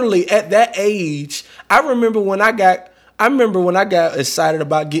 like literally at that age. I remember when I got excited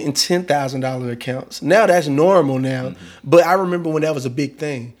about getting $10,000 accounts. Now that's normal now, but I remember when that was a big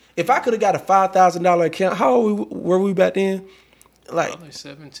thing. If I could have got a $5,000 account, how old were we back then? Like probably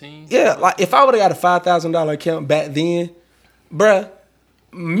 17. Yeah, like if I would have got a $5,000 account back then, bruh,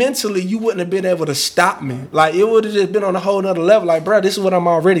 mentally you wouldn't have been able to stop me. Like it would have just been on a whole nother level. Like, bro, this is what I'm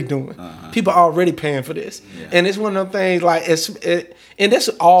already doing. People are already paying for this. Yeah. And it's one of them things like and that's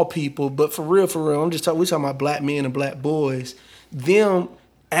all people, but for real, we talking about black men and black boys. Them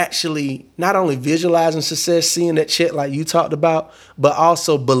actually not only visualizing success, seeing that shit like you talked about, but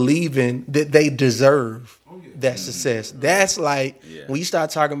also believing that they deserve that success. That's like when you start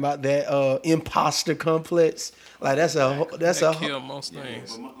talking about that imposter complex. Like that's kill most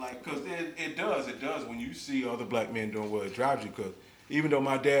things. Yeah, like because it does when you see other black men doing what it drives you. Because even though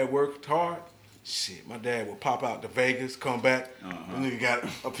my dad worked hard, shit, my dad would pop out to Vegas, come back, and then got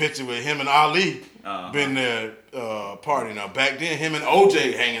a picture with him and Ali been there partying. Now back then, him and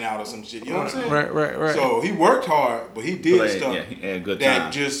OJ hanging out or some shit. You know what I'm saying? Right. So he worked hard, but he did stuff he had a good that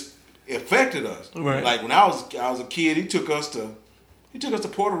time. just affected us. Right. Like when I was a kid, he took us to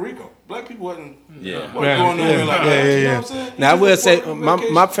Puerto Rico. Black people wasn't going nowhere like that. You know what I'm saying? Now I will say,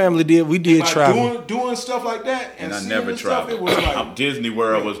 my family did travel. Doing stuff like that. And I never traveled. It was like, Disney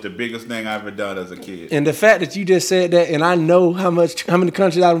World was the biggest thing I ever done as a kid. And the fact that you just said that, and I know how many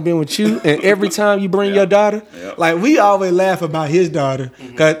countries I've been with you, and every time you bring your daughter, like we always laugh about his daughter.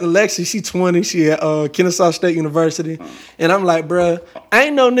 Cause Alexi, she's 20, she at Kennesaw State University, and I'm like, bruh,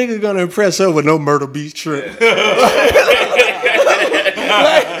 ain't no nigga gonna impress her with no Myrtle Beach trip.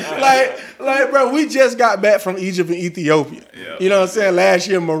 Like, bro, we just got back from Egypt and Ethiopia. Yeah. You know what I'm saying? Last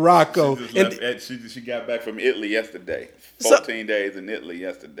year, Morocco. She got back from Italy yesterday. 14 days in Italy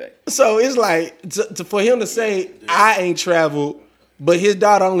yesterday. So it's like, for him to say, I ain't traveled, but his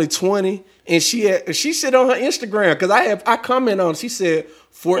daughter only 20, and she said on her Instagram, because I comment on, she said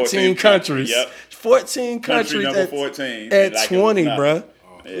 14 countries. Yep. 14 countries number 14. At 20, bro.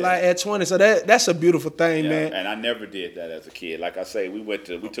 Yeah. Like at 20, so that's a beautiful thing, man. And I never did that as a kid. Like I say, we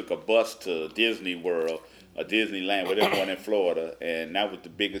took a bus to Disney World, or Disneyland, whatever one in Florida, and that was the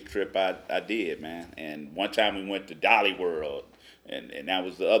biggest trip I did, man. And one time we went to Dolly World, and that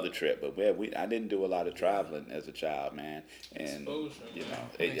was the other trip. But I didn't do a lot of traveling as a child, man. And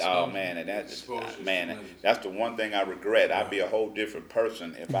that's the one thing I regret. I'd be a whole different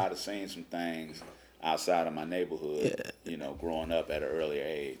person if I'd have seen some things outside of my neighborhood, growing up at an earlier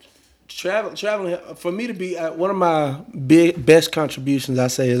age. Traveling for me to be one of my best contributions, I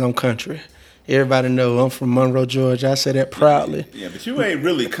say, is on country. Everybody know I'm from Monroe, Georgia. I say that proudly. Yeah, but you ain't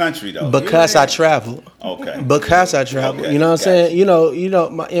really country though. Because I traveled. Okay. Because I traveled. Okay, You know what I'm saying?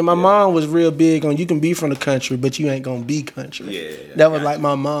 you. My mom was real big on you can be from the country, but you ain't gonna be country. Yeah. That was like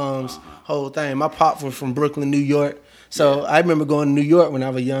my mom's whole thing. My pop was from Brooklyn, New York. So I remember going to New York when I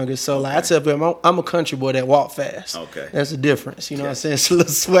was younger. So like I tell people, I'm a country boy that walk fast. Okay. That's the difference. You know what I'm saying? It's a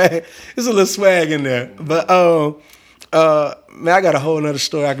little swag. It's a little swag in there. But man, I got a whole nother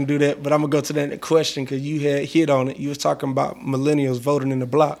story I can do that. But I'm gonna go to that question because you had hit on it. You was talking about millennials voting in the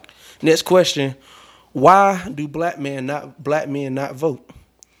block. Next question: why do black men not vote?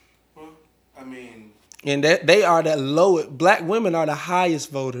 Well, I mean, And that they are the lowest. Black women are the highest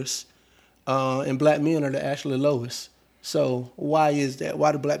voters, and black men are the actually lowest. So why is that?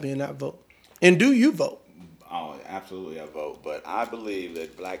 Why do black men not vote? And do you vote? Oh, absolutely, I vote. But I believe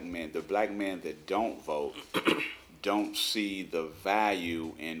that the black men that don't vote, don't see the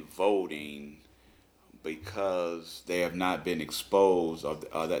value in voting because they have not been exposed,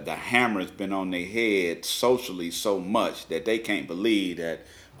 or that the hammer has been on their head socially so much that they can't believe that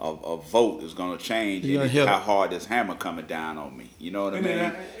a vote is going to change how hard this hammer coming down on me. You know what I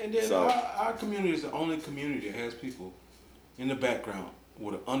mean? And then our community is the only community that has people in the background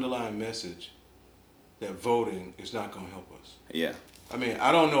with an underlying message that voting is not going to help us. Yeah. I mean,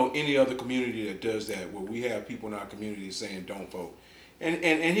 I don't know any other community that does that, where we have people in our community saying don't vote. And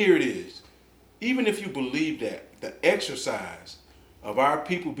here it is. Even if you believe that, the exercise of our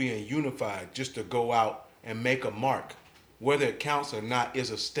people being unified just to go out and make a mark, whether it counts or not, is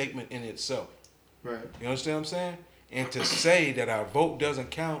a statement in itself. Right. You understand what I'm saying? And to say that our vote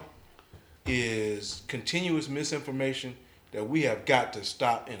doesn't count is continuous misinformation that we have got to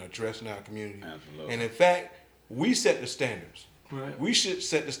stop and address in our community. Absolutely. And in fact, we set the standards. Right. We should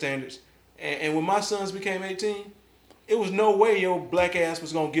set the standards. And when my sons became 18, it was no way your black ass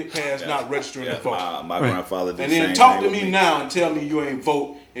was gonna get past not registering to vote. My grandfather did and the then same talk thing to with me now and tell me you ain't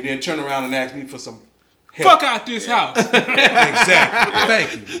vote, and then turn around and ask me for some help. Fuck out this house. Exactly.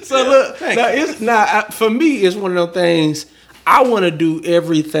 Thank you. So look, for me, it's one of those things. I want to do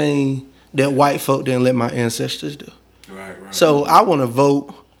everything that white folk didn't let my ancestors do. Right. So I want to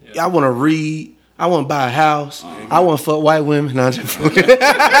vote. I want to read. I want to buy a house. I want to fuck white women. No, I'm just fucking. You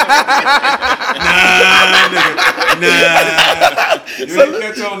ain't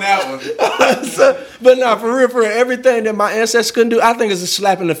catch on that one. But no, for real, everything that my ancestors couldn't do, I think it's a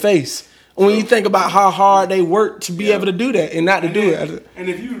slap in the face. When you think about how hard they worked to be able to do that and not to do it. And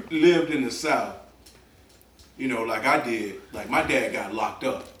if you lived in the South, you know, like I did, like my dad got locked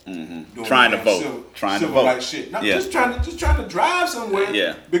up. Mm-hmm. Trying to vote. Civil rights shit. Not just trying to drive somewhere.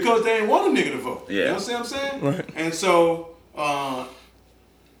 Yeah. Because they ain't want a nigga to vote. Yeah. You know what I'm saying? Right. And so I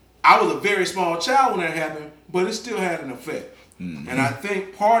was a very small child when that happened, but it still had an effect. Mm-hmm. And I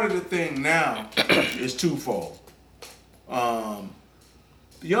think part of the thing now is twofold.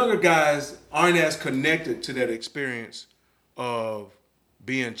 Younger guys aren't as connected to that experience of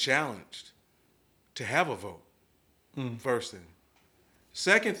being challenged to have a vote. First thing.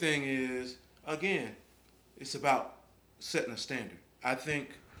 Second thing is, again, it's about setting a standard. I think,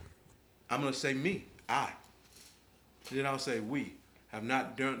 I'm going to say me, then I'll say we, have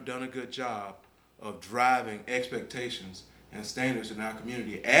not done a good job of driving expectations and standards in our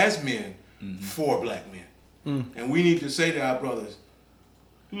community as men for black men. And we need to say to our brothers,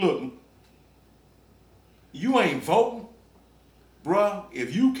 look, you ain't voting, bruh.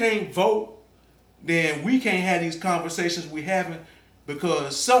 If you can't vote, then we can't have these conversations we having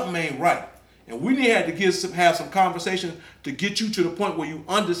because something ain't right. And we need to have some conversations to get you to the point where you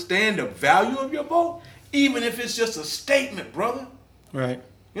understand the value of your vote, even if it's just a statement, brother. Right.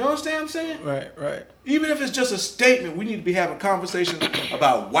 You understand what I'm saying? Right. Even if it's just a statement, we need to be having conversations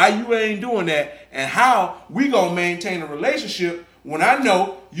about why you ain't doing that and how we gonna maintain a relationship when I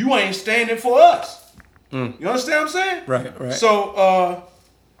know you ain't standing for us. You understand what I'm saying? Right.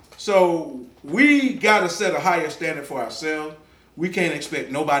 So we gotta set a higher standard for ourselves. We can't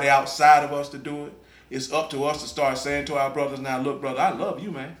expect nobody outside of us to do it. It's up to us to start saying to our brothers, now look, brother, I love you,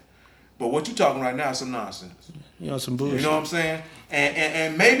 man. But what you talking right now is some nonsense. Some bullshit. You know what I'm saying?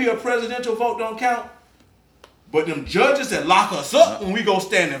 And maybe a presidential vote don't count, but them judges that lock us up when we go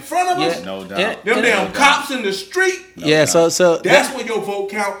stand in front of us, no doubt. them damn cops in the street, so that's when your vote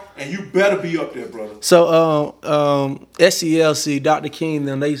count, and you better be up there, brother. So SCLC, Dr. King,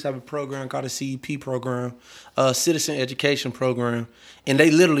 they used to have a program called the CEP program, Citizen Education Program, and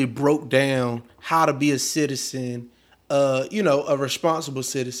they literally broke down how to be a citizen, a responsible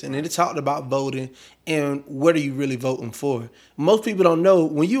citizen. And it talked about voting and what are you really voting for. Most people don't know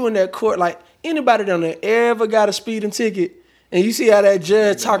when you in that court, like anybody down there ever got a speeding ticket and you see how that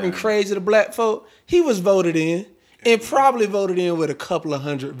judge talking crazy to black folk, he was voted in. And probably voted in with a couple of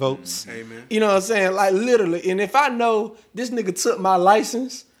hundred votes. Amen. You know what I'm saying? Like literally. And if I know this nigga took my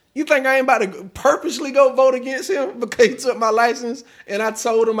license, you think I ain't about to purposely go vote against him because he took my license and I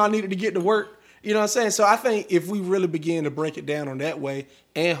told him I needed to get to work? You know what I'm saying? So I think if we really begin to break it down on that way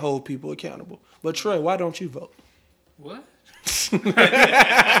and hold people accountable. But Trey, why don't you vote? What? I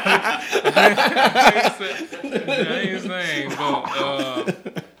ain't saying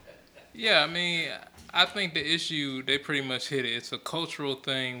vote. Yeah, I mean, I think the issue, they pretty much hit it. It's a cultural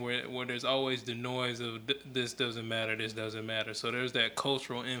thing where there's always the noise of this doesn't matter, this doesn't matter. So there's that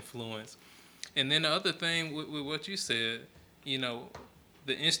cultural influence. And then the other thing with what you said, you know,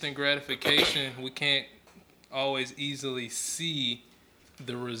 the instant gratification, we can't always easily see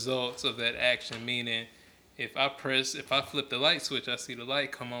the results of that action. Meaning, if I flip the light switch, I see the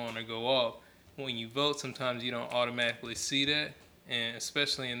light come on or go off. When you vote, sometimes you don't automatically see that. And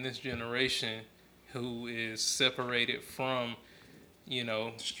especially in this generation, who is separated from, you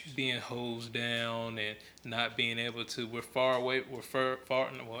know, being hosed down and not being able to. We're far away. Well,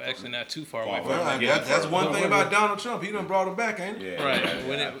 actually not too far away. That's one thing about Donald Trump. He done brought him back, ain't he? Yeah,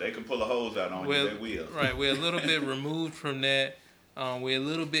 right. They can pull a hose out on you. They will. Right. We're a little bit removed from that. We're a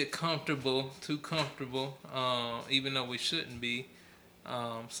little bit too comfortable, even though we shouldn't be.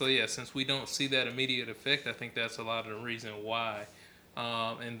 So yeah, since we don't see that immediate effect, I think that's a lot of the reason why.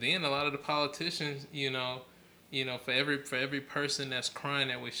 And then a lot of the politicians, you know, for every person that's crying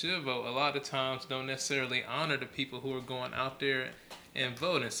that we should vote, a lot of times don't necessarily honor the people who are going out there and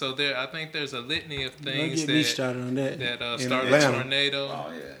voting. So I think there's a litany of things that started tornado.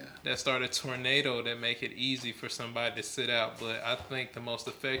 Oh, yeah. That started tornado that make it easy for somebody to sit out. But I think the most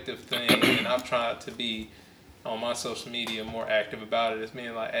effective thing, and I've tried to be on my social media more active about it, is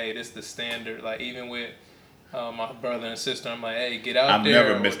being like, hey, this is the standard. Like even with my brother and sister, I'm like, hey, get out there. I've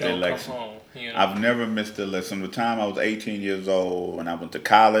never missed the election. Home, you know? I've never missed the election. From the time I was 18 years old, when I went to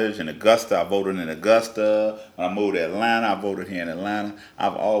college in Augusta, I voted in Augusta. When I moved to Atlanta, I voted here in Atlanta.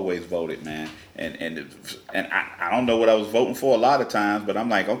 I've always voted, man. And I don't know what I was voting for a lot of times, but I'm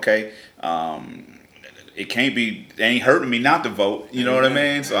like, okay, it can't be, it ain't hurting me not to vote. You know what I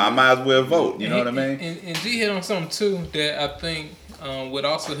mean? So I might as well vote. You know what I mean? And G hit on something too that I think would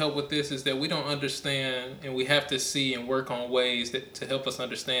also help with this is that we don't understand, and we have to see and work on ways to help us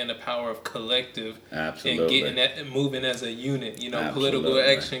understand the power of collective. Absolutely. And getting that and moving as a unit. You know, absolutely.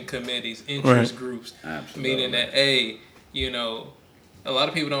 Political action committees, interest groups. Absolutely. Meaning that you know, a lot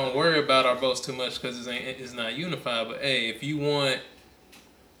of people don't worry about our votes too much because it's not unified. But if you want,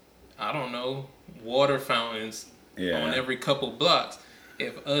 I don't know, water fountains on every couple blocks,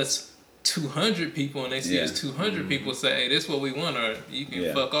 if us 200 people and they see us 200 people say, hey, this is what we want, or you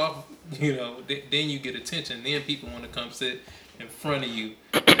can fuck off, you know, then you get attention. Then people want to come sit in front of you.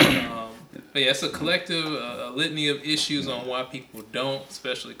 But it's a collective, a litany of issues on why people don't,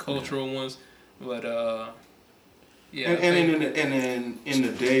 especially cultural ones. But in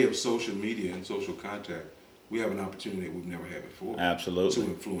the day of social media and social contact, we have an opportunity that we've never had before. Absolutely. To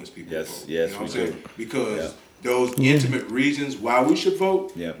influence people. Yes, you know what I'm saying? Do. Because those intimate reasons why we should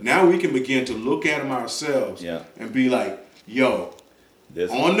vote, now we can begin to look at them ourselves and be like, yo,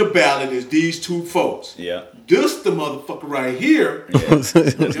 on the ballot is these two folks. Yeah. This the motherfucker right here. Yeah. You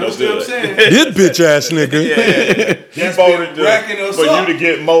understand what I'm saying? This bitch ass nigga. That's been racking us for up. You to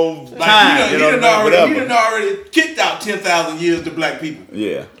get more time. He done already kicked out 10,000 years to black people.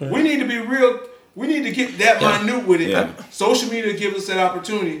 Yeah. We need to be real. We need to get that minute with it. Yeah. Social media gives us that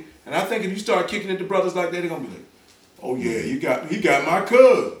opportunity. And I think if you start kicking it to brothers like that, they're going to be like, oh yeah, he got my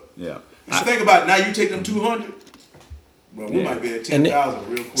cuz. Yeah. And so think about it. Now you take them 200. Well, we might be at 10,000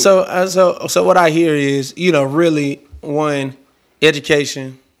 real quick. So what I hear is, you know, really, one,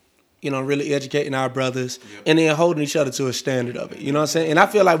 education, you know, really educating our brothers, and then holding each other to a standard of it. You know what I'm saying? And I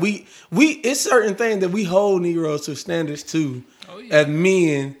feel like we it's certain things that we hold Negroes to standards too as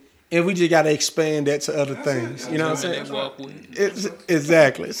men, and we just got to expand that to other things. You know what I'm saying?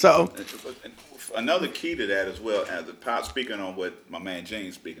 Exactly. So another key to that as well, as speaking on what my man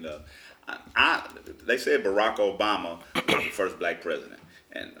James speaking of, they said Barack Obama was the first black president.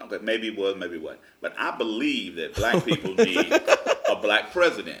 And okay, maybe it was, maybe it wasn't. But I believe that black people need a black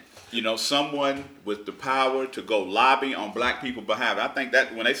president. You know, someone with the power to go lobby on black people's behalf. I think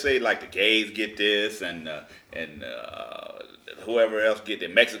that when they say like the gays get this and the whoever else get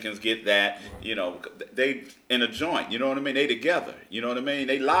that. Mexicans get that. They in a joint. You know what I mean? They together. You know what I mean?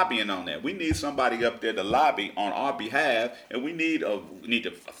 They lobbying on that. We need somebody up there to lobby on our behalf, and we need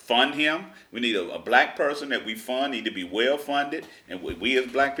to fund him. We need a black person that we fund. Need to be well funded, and we as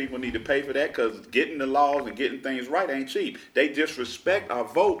black people need to pay for that, because getting the laws and getting things right ain't cheap. They disrespect our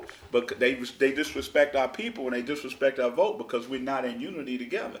vote, but they disrespect our people, and they disrespect our vote because we're not in unity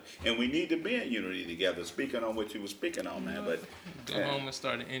together, and we need to be in unity together. Speaking on what you were speaking on, man, but go home and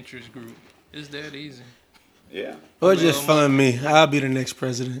start an interest group. It's that easy. Yeah. Or just fund me. I'll be the next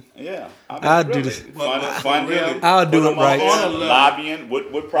president. Yeah. I'll do this. Fund him. I'll do it right. Lobbying.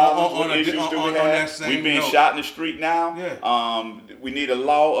 What problems, what issues do we have? We being shot in the street now. Yeah. We need a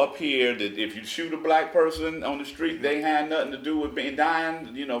law up here that if you shoot a black person on the street, they had nothing to do with being dying,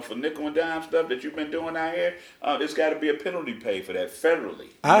 for nickel and dime stuff that you've been doing out here. There's got to be a penalty paid for that federally.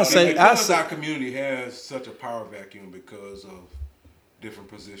 Because our community has such a power vacuum because of different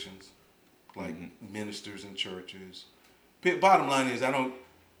positions, like ministers in churches. Bottom line is, out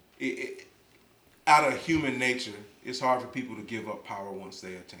of human nature, it's hard for people to give up power once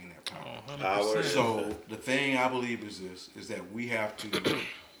they attain that power. So the thing I believe is that we have to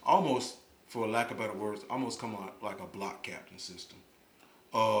almost, for lack of better words, almost come on like a block captain system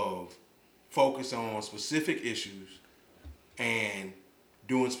of focus on specific issues and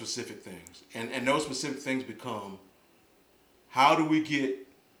doing specific things. And those specific things become, how do we get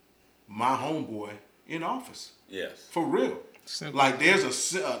my homeboy in office? Yes. For real. Simple. Like there's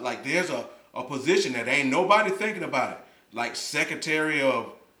a position that ain't nobody thinking about it. Like Secretary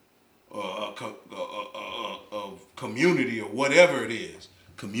of Community or whatever it is.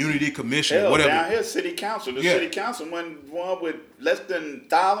 Community Commission, whatever. Down here, City Council. The City Council one with less than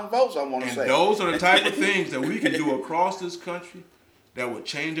 1,000 votes, I want to say. And those are the type of things that we can do across this country that would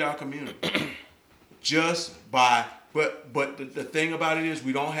change our community. Just by, but the thing about it is,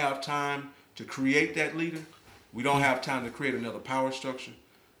 we don't have time to create that leader. We don't have time to create another power structure.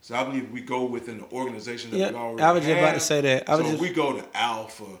 So I believe we go within the organization that we already have. I was just about to say that. We go to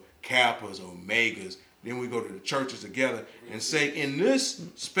Alpha, Kappas, Omegas, then we go to the churches together and say, in this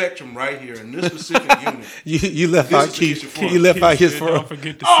spectrum right here, in this specific unit, you left out Keith. You left out his Don't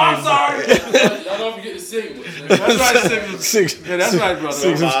forget the I'm sorry. Y'all don't forget the signals. That's right, signals. Yeah, that's right,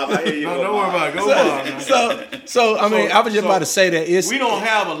 brother. Bob, I hear you. Don't worry about it. Go Bob. So I mean, I was just about to say that we don't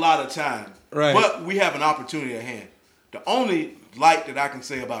have a lot of time, right? But we have an opportunity at hand. The only light that I can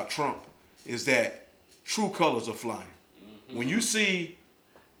say about Trump is that true colors are flying. Mm-hmm. When you see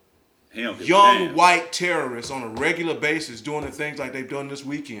young white terrorists on a regular basis doing the things like they've done this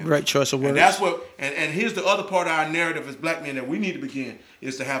weekend. Great choice of words. And that's what. And here's the other part of our narrative as black men that we need to begin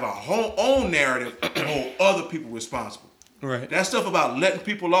is to have our own narrative and hold other people responsible. Right. That stuff about letting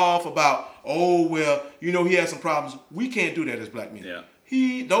people off, about he has some problems. We can't do that as black men. Yeah.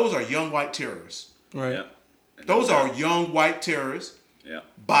 Those are young white terrorists. Right. Yeah. Those are young white terrorists. Yeah.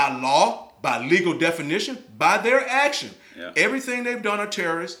 By law, by legal definition, by their action. Yeah. Everything they've done are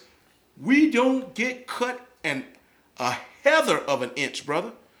terrorists. We don't get cut a heather of an inch,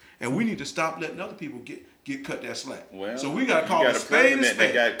 brother. And we need to stop letting other people get cut that slack. Well, so we got to call a spade a spade.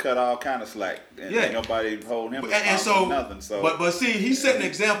 They got cut all kind of slack. And ain't nobody holding him responsible for nothing. So. But see, he set an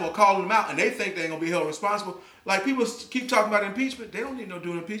example of calling them out, and they think they ain't going to be held responsible. Like people keep talking about impeachment. They don't need no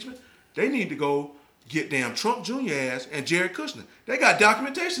doing impeachment. They need to go get damn Trump Jr. ass and Jared Kushner. They got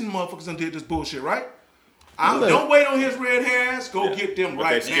documentation motherfuckers done did this bullshit, right? Don't wait on his red hair ass. Go get them right now.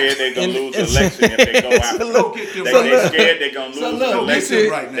 They're scared they're going to lose the election if they go after them. Go get them They're scared they're going to lose the election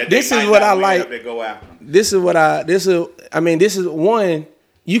right now. This is what I like. They go after them. This is one,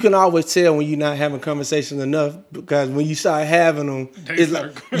 you can always tell when you're not having conversations enough, because when you start having them, it's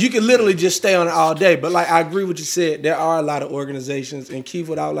like, you can literally just stay on it all day. But like, I agree with what you said. There are a lot of organizations, and Keith,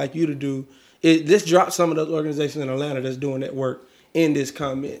 what I would like you to do is let's drop some of those organizations in Atlanta that's doing that work in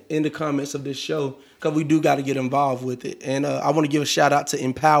the comments of this show, because we do got to get involved with it. And I want to give a shout out to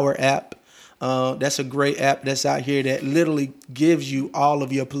Empower app. That's a great app that's out here that literally gives you all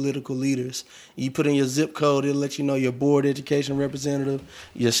of your political leaders. You put in your zip code, it'll let you know your board education representative,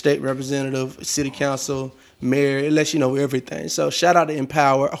 your state representative, city council, mayor. It lets you know everything. So shout out to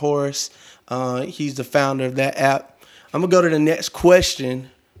Empower, Horace. He's the founder of that app. I'm going to go to the next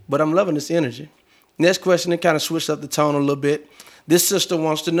question, but I'm loving this energy. Next question, it kind of switched up the tone a little bit. This sister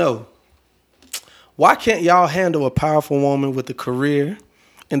wants to know, why can't y'all handle a powerful woman with a career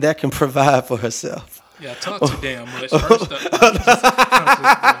and that can provide for herself? Yeah, talk too damn much. First up,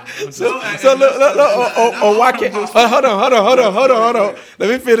 why can't? Hold on. Let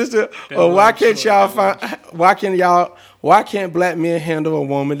me finish it. Why can't black men handle a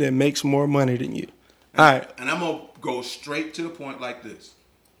woman that makes more money than you? All right. And I'm gonna go straight to the point like this.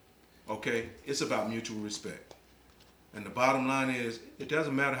 Okay? It's about mutual respect. And the bottom line is, it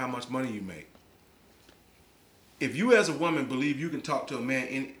doesn't matter how much money you make. If you as a woman believe you can talk to a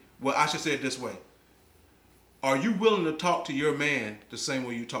man well, I should say it this way. Are you willing to talk to your man the same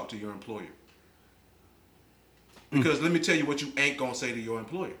way you talk to your employer? Because let me tell you what you ain't gonna say to your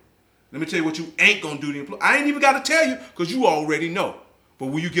employer. Let me tell you what you ain't gonna do to the employer. I ain't even gotta tell you, because you already know. But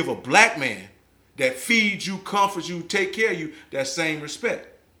will you give a black man that feeds you, comforts you, take care of you, that same respect?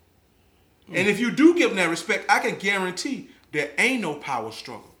 And if you do give them that respect, I can guarantee there ain't no power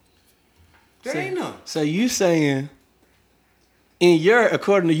struggle. There ain't none. So you saying,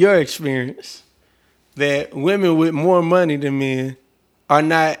 according to your experience, that women with more money than men are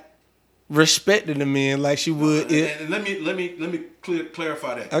not respecting the men like she would. And let me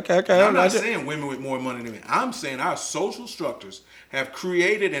clarify that. Okay. I'm not saying women with more money than men. I'm saying our social structures have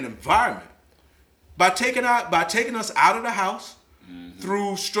created an environment by taking us out of the house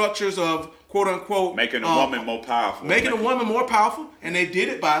through structures of quote unquote making a woman more powerful. Making a woman more powerful, and they did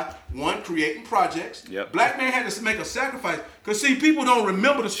it by creating projects. Yep. Black men had to make a sacrifice. Because see, people don't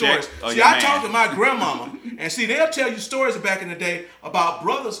remember the stories. I talked to my grandmama, and see, they'll tell you stories back in the day about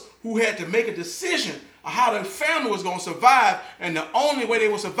brothers who had to make a decision of how their family was going to survive, and the only way they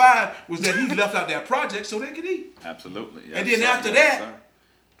would survive was that he left out that project so they could eat. Absolutely. Yes, and then after that,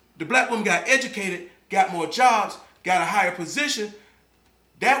 the black woman got educated, got more jobs, got a higher position.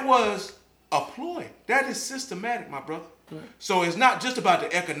 That was a ploy. That is systematic, my brother. Right. So it's not just about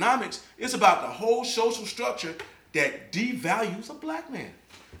the economics. It's about the whole social structure that devalues a black man.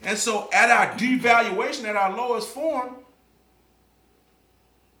 And so at our devaluation, at our lowest form,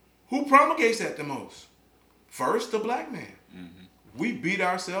 who promulgates that the most? First, the black man. Mm-hmm. We beat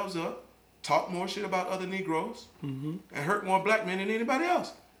ourselves up, talk more shit about other Negroes, and hurt more black men than anybody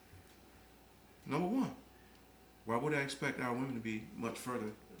else. Number one. Why would I expect our women to be much further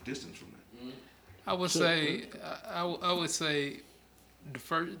distance from that? I would say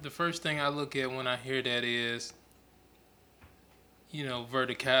the first thing I look at when I hear that is,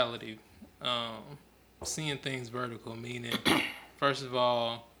 verticality. Seeing things vertical, meaning, first of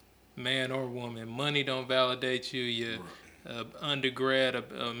all, man or woman, money don't validate you. Your undergrad,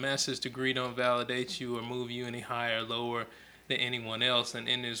 a master's degree don't validate you or move you any higher or lower than anyone else. And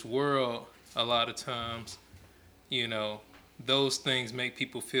in this world, a lot of times, those things make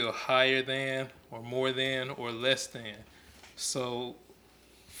people feel higher than or more than or less than. So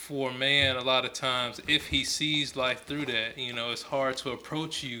for a man, a lot of times, if he sees life through that, it's hard to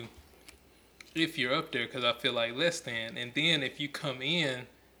approach you if you're up there, because I feel like less than. And then if you come in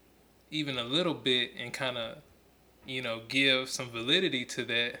even a little bit and kind of, give some validity to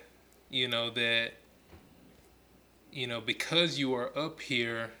that, because you are up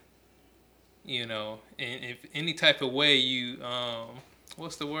here, and if any type of way you,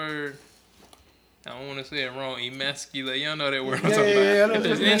 what's the word? I don't want to say it wrong. Emasculate. Y'all know that word I'm talking about. If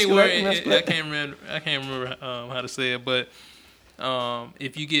there's any word, I can't remember how to say it. But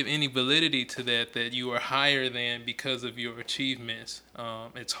if you give any validity to that you are higher than because of your achievements,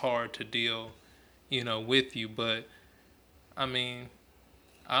 it's hard to deal, with you. But I mean,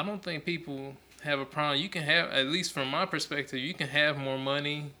 I don't think people have a problem. You can have, at least from my perspective, you can have more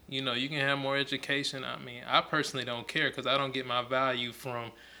money. You can have more education. I mean, I personally don't care because I don't get my value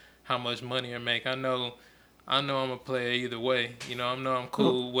from how much money I make. I know I'm a player either way. I know I'm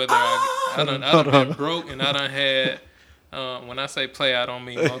cool whether I done been broke and I done had. When I say play, I don't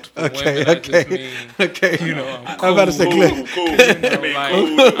mean multiple women. I just mean, I'm cool. I'm about to say clear. Cool.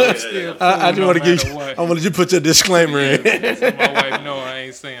 I just want to give you. I want you to put your disclaimer in. So my wife know I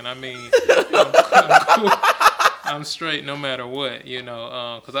ain't saying. I mean, I'm cool. I'm straight no matter what,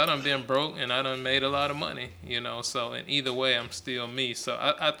 because I done been broke and I done made a lot of money, so in either way, I'm still me. So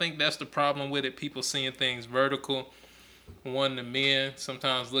I think that's the problem with it. People seeing things vertical. One, the men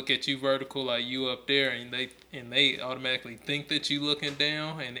sometimes look at you vertical, like you up there, and they automatically think that you looking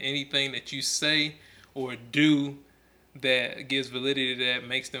down, and anything that you say or do that gives validity to that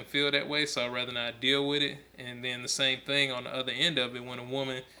makes them feel that way. So I'd rather not deal with it. And then the same thing on the other end of it, when a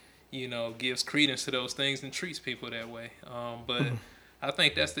woman gives credence to those things and treats people that way. But I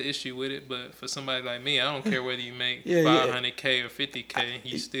think that's the issue with it. But for somebody like me, I don't care whether you make $500K or $50K.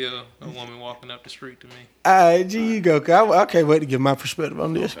 You still a woman walking up the street to me. All right, you go. I can't wait to get my perspective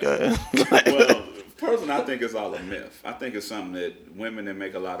on this, guy. Well, personally, I think it's all a myth. I think it's something that women that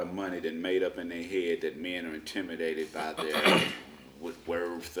make a lot of money that made up in their head that men are intimidated by their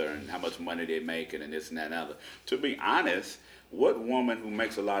worth and how much money they make and this and that and other. To be honest, what woman who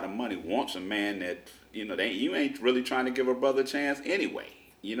makes a lot of money wants a man that, you ain't really trying to give a brother a chance anyway.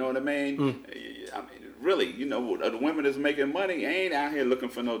 You know what I mean? I mean, really, the women that's making money ain't out here looking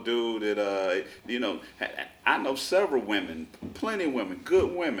for no dude that, I know several women, plenty of women,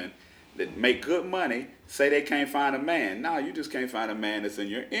 good women that make good money, say they can't find a man. No, you just can't find a man that's in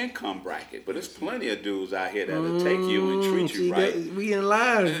your income bracket. But there's plenty of dudes out here that'll take you and treat you right. We in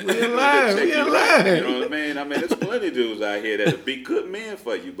line. You know what I mean? There's plenty of dudes out here that'll be good men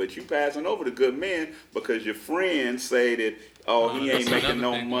for you, but you passing over the good men because your friends say that, he ain't making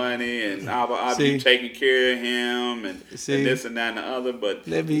no money, and I'll be taking care of him, and this and that and the other. But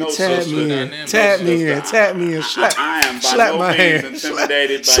tap me in, I am by no means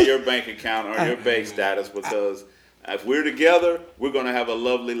intimidated by your bank account or your bank status, because if we're together, we're gonna have a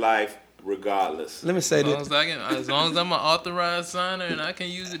lovely life regardless. Let me say this: as long as I'm an authorized signer and I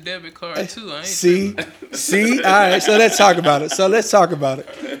can use a debit card too, I ain't see. All right, so let's talk about it.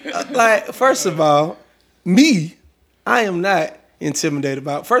 First of all, me. I am not intimidated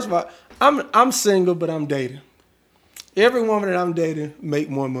by it. First of all, I'm single, but I'm dating. Every woman that I'm dating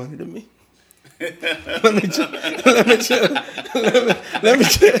make more money than me. Let me just be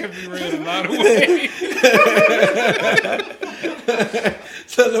real a lot of ways.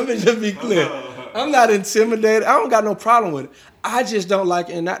 So let me just be clear. I'm not intimidated. I don't got no problem with it. I just don't like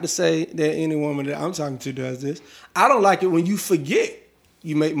it, and not to say that any woman that I'm talking to does this. I don't like it when you forget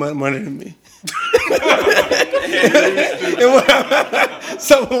you make more money than me.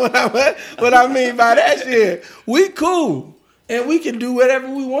 So what I mean by that shit, we cool and we can do whatever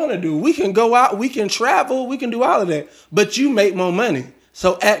we want to do. We can go out, we can travel, we can do all of that. But you make more money,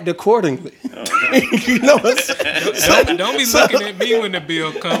 so act accordingly. You know what I'm saying? Don't be looking at me when the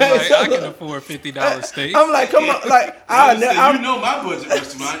bill comes. Like I can afford $50 steak. I'm like, come on, like you know my budget,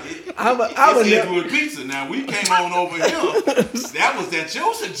 Mr. Mike. It's with pizza. Now we came on over here. That's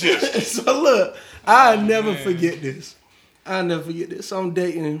your suggestion. So look, I'll never forget this. So I'm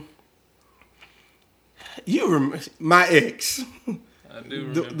dating. You remember my ex? I do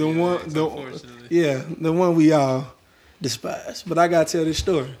remember the one. The one we all despise. But I gotta tell this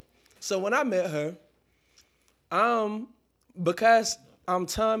story. So when I met her, because I'm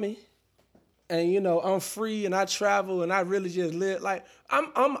Tommy, and I'm free and I travel and I really just live like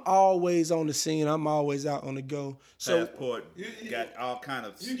I'm always on the scene. I'm always out on the go. So passport got all kind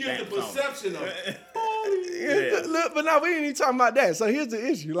of. You get the perception of it. Look, but now we ain't even talking about that. So here's the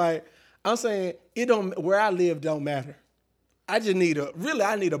issue. Like I'm saying, where I live don't matter. I just need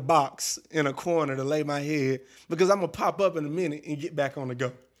a box in a corner to lay my head, because I'm gonna pop up in a minute and get back on the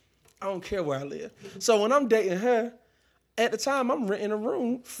go. I don't care where I live. So when I'm dating her, at the time I'm renting a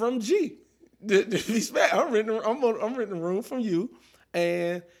room from G. I'm renting a room from you,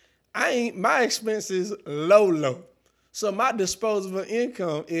 and my expenses low. So my disposable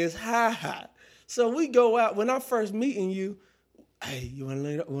income is high. So we go out. When I'm first meeting you, hey, you want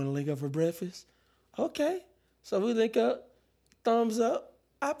to link up for breakfast? Okay. So we link up. Thumbs up.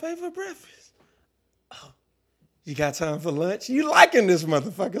 I pay for breakfast. Oh, you got time for lunch? You liking this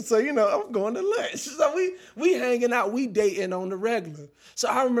motherfucker? So I'm going to lunch. So we hanging out. We dating on the regular. So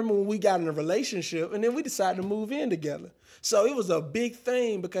I remember when we got in a relationship, and then we decided to move in together. So it was a big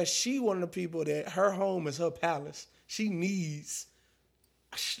thing, because she one of the people that her home is her palace. She needs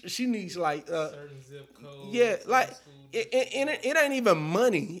like certain zip codes. Yeah, like it ain't even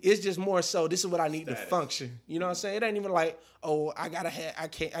money. It's just more so this is what I need to function. You know what I'm saying? It ain't even like, oh, I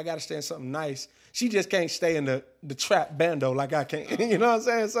gotta stay in something nice. She just can't stay in the trap bando like I can't. You know what I'm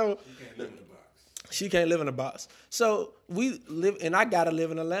saying? So she can't live in a box. So we live, and I gotta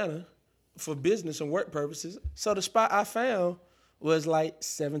live in Atlanta for business and work purposes. So the spot I found was like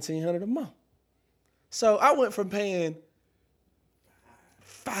 $1,700 a month. So I went from paying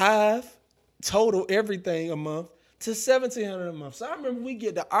 $5 total everything a month to $1,700 a month. So I remember we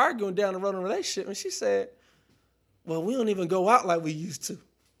get to arguing down the road in a relationship, and she said, well, we don't even go out like we used to.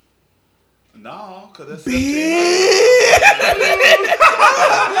 No, because that's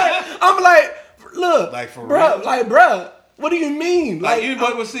I'm like, look, like for bruh, real? like, bruh, what do you mean? But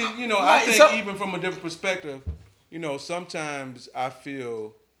see, I think even from a different perspective, sometimes I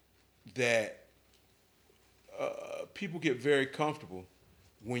feel that people get very comfortable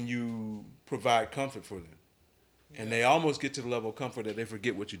when you provide comfort for them. And they almost get to the level of comfort that they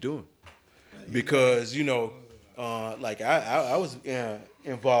forget what you're doing. Because, like I was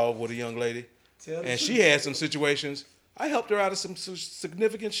involved with a young lady, and she had some situations. I helped her out of some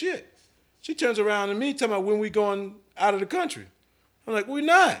significant shit. She turns around to me, talking about when we going out of the country. I'm like, we're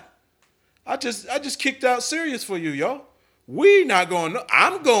not. I just kicked out Sirius for you, y'all. We not going.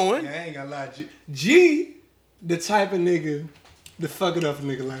 I'm going. I ain't gonna lie, G, the type of nigga, the fuck it up a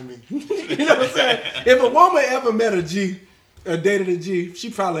nigga like me. You know what I'm saying? If a woman ever met a G, dated a G, she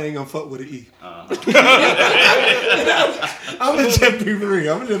probably ain't gonna fuck with an E. I'm gonna just be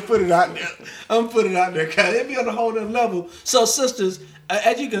real. I'm gonna just put it out there. Because it be on a whole other level. So, sisters,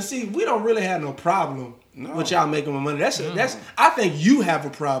 as you can see, we don't really have no problem with y'all making more money. That's I think you have a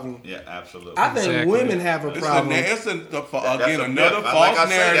problem. Yeah, absolutely. I think women have a problem. It's another false narrative.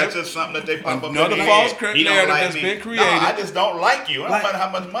 narrative. That's just something that they pop up Another in their false head. narrative like that's me. been created. No, I just don't like you. I don't matter how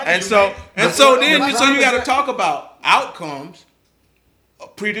much money you make. So you got to talk about outcomes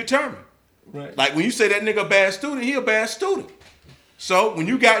predetermined. Right. Like when you say that nigga a bad student, he a bad student. So when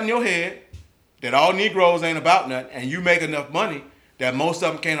you got in your head that all Negroes ain't about nothing and you make enough money that most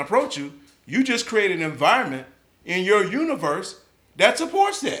of them can't approach you, you just create an environment in your universe that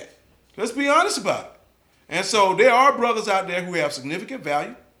supports that. Let's be honest about it. And so there are brothers out there who have significant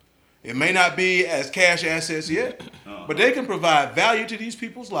value. It may not be as cash assets yet, but they can provide value to these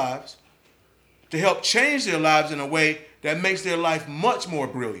people's lives to help change their lives in a way that makes their life much more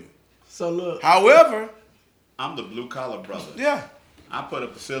brilliant. So look. However, I'm the blue collar brother. Yeah. I put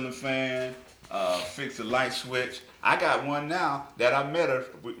up a ceiling fan, fix a light switch. I got one now that I met her,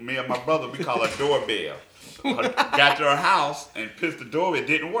 me and my brother, we call her doorbell. Got to her house and pissed the doorbell, it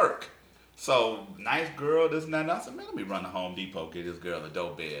didn't work. So, nice girl, this and that. And I said, man, let me run to Home Depot, get this girl a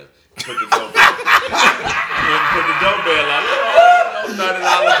doorbell. Put the doorbell. Put the doorbell on. No $30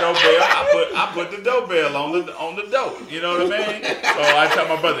 doorbell. I put the doorbell on the door. You know what I mean? So I tell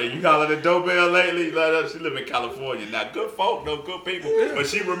my brother, you call her the doorbell lately? She live in California. Now, good folk, no good people. But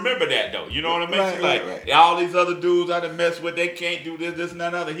she remember that, though. You know what I mean? She's like, all these other dudes I done messed with, they can't do this and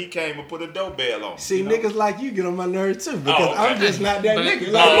that other. He came and put a doorbell on. See, niggas like you get on my nerves, too. Because I'm just not that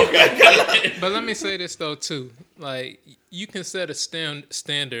nigga. But let me say this though too, like you can set a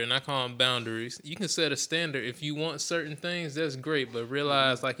standard, and I call them boundaries. You can set a standard if you want certain things. That's great, but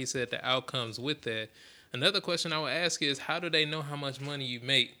realize, like you said, the outcomes with that. Another question I would ask is, how do they know how much money you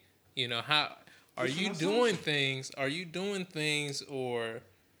make? You know, how are you doing things? Are you doing things, or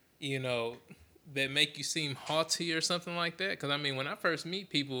that make you seem haughty or something like that? Because I mean, when I first meet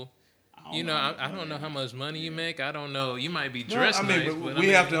people. I don't know how much money you make. I don't know. You might be dressed nice. But we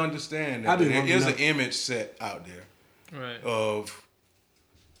have to understand that there is an image set out there, right, of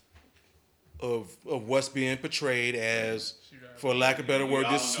what's being portrayed as, for lack of a better word,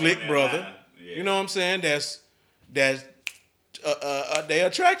 this slick brother. Yeah. You know what I'm saying? That's they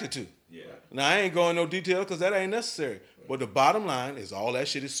attracted to. Yeah. Now I ain't going no detail because that ain't necessary. But the bottom line is all that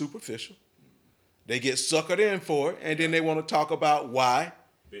shit is superficial. They get suckered in for it, and then they want to talk about why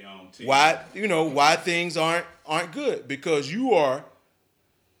things aren't good, because you are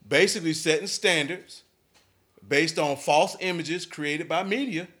basically setting standards based on false images created by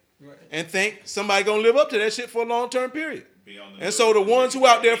media, and think somebody gonna live up to that shit for a long-term period. And so the ones who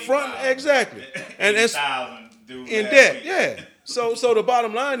out there front, exactly, and in debt, yeah. So the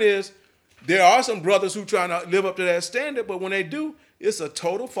bottom line is there are some brothers who trying to live up to that standard, but when they do, it's a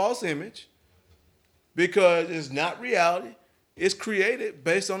total false image because it's not reality. It's created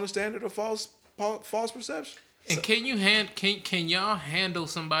based on the standard of false perception. And can y'all handle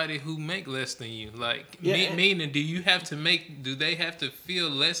somebody who make less than you? Like, meaning, do they have to feel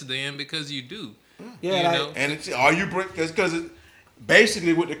less than because you do? Yeah, and because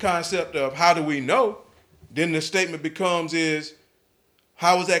basically with the concept of how do we know, then the statement becomes is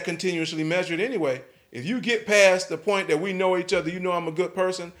how is that continuously measured anyway? If you get past the point that we know each other, you know I'm a good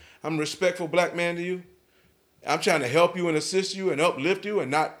person, I'm a respectful black man to you, I'm trying to help you and assist you and uplift you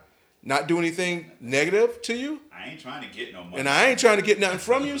and not do anything negative to you. I ain't trying to get no money. And I ain't trying to get nothing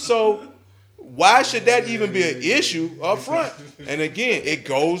from you. So why should that even be an issue up front? And again, it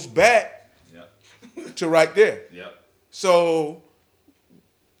goes back to right there. Yep. So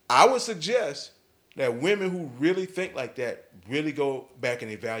I would suggest that women who really think like that really go back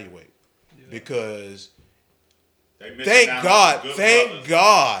and evaluate. Because thank God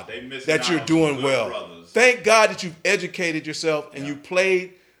that you're doing well. Brothers. Thank God that you've educated yourself and you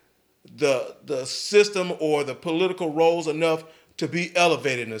played the system or the political roles enough to be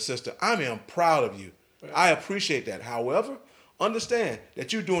elevated in the system. I am proud of you. Right. I appreciate that. However, understand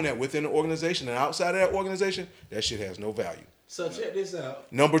that you're doing that within the organization, and outside of that organization, that shit has no value. So check this out.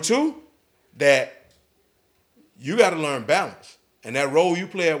 Number two, that you got to learn balance. And that role you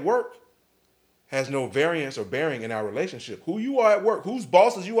play at work has no variance or bearing in our relationship. Who you are at work, whose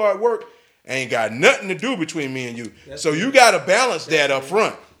bosses you are at work, ain't got nothing to do between me and you. That's so good. You got to balance that up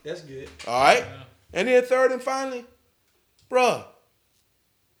front. That's good. All right? Yeah. And then third and finally, bruh,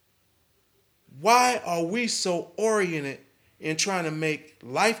 why are we so oriented in trying to make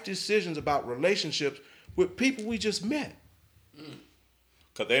life decisions about relationships with people we just met?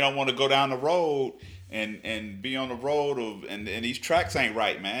 Because they don't want to go down the road and be on the road and these tracks ain't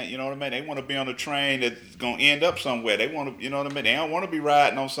right, man. You know what I mean? They want to be on a train that's gonna end up somewhere. They want to, you know what I mean? They don't want to be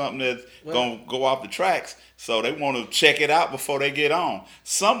riding on something that's gonna go off the tracks. So they want to check it out before they get on.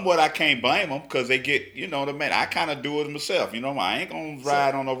 Somewhat I can't blame them because they get, you know what I mean? I kind of do it myself. You know, I ain't gonna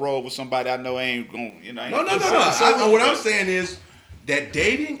ride on the road with somebody I know ain't gonna, you know. No. What I'm saying is that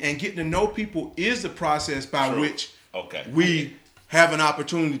dating and getting to know people is the process by which we have an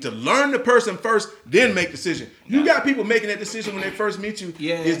opportunity to learn the person first, then make decision. You got people making that decision when they first meet you.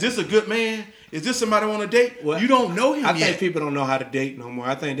 Yeah. Is this a good man? Is this somebody I want to date? Well, you don't know him yet. I think people don't know how to date no more.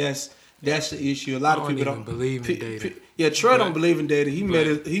 I think that's the issue. A lot of people don't believe in dating. Troy don't believe in dating. He met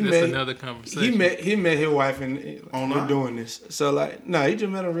another conversation. He met his wife and we're doing this. So like, he just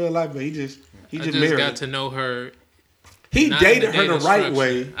met her in real life, but he just married. Got to know her. He dated her the right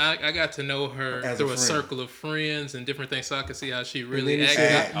way. I got to know her through a circle of friends and different things, so I could see how she really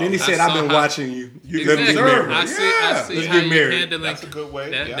acted. Then he said, "I've been watching you. You let me get married. I see how you handling." That's a good way.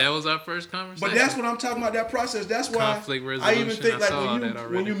 That was our first conversation. But that's what I'm talking about. That process. That's why conflict resolution. I even think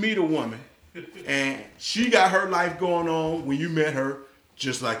like when you meet a woman and she got her life going on when you met her,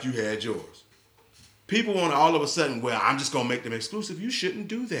 just like you had yours. People want to all of a sudden, well, I'm just gonna make them exclusive. You shouldn't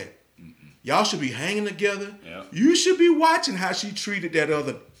do that. Y'all should be hanging together. Yep. You should be watching how she treated that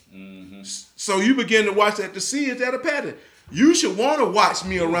other. Mm-hmm. So you begin to watch that to see is that a pattern. You should want to watch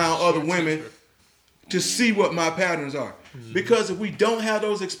me around other women to see what my patterns are. Mm-hmm. Because if we don't have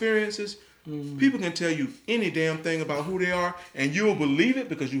those experiences, people can tell you any damn thing about who they are, and you'll believe it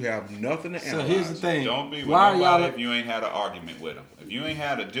because you have nothing to analyze. So here's the thing. Don't be with nobody if you ain't had an argument with them. If you ain't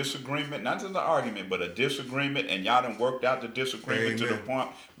had a disagreement, not just an argument, but a disagreement, and y'all done worked out the disagreement to the point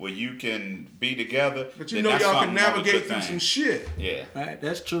where you can be together. But you know y'all can navigate through some shit. Yeah. Right,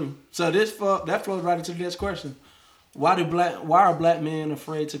 that's true. So that flows right into the next question. Why are black men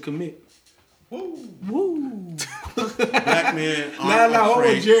afraid to commit? Woo. Black men aren't hold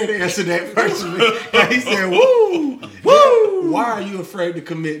on, Jared answered that first. He said, woo. Why are you afraid to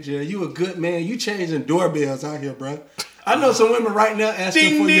commit, Jared? You a good man. You changing doorbells out here, bro. I know some women right now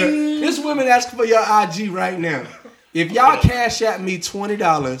asking there's women asking for your IG right now. If y'all cash at me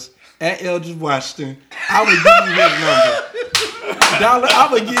 $20 at Eldridge Washington, I would give you his number. I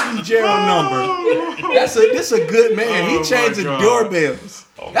would give you Gerald's number. This a good man. He changing doorbells.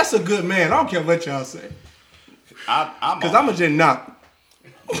 That's a good man. I don't care what y'all say. Because I'm a just knock.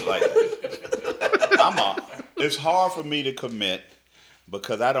 Like, it's hard for me to commit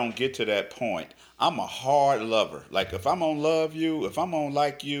because I don't get to that point. I'm a hard lover. Like, if I'm going to love you, if I'm going to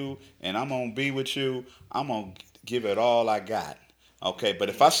like you, and I'm going to be with you, I'm going to give it all I got. Okay, but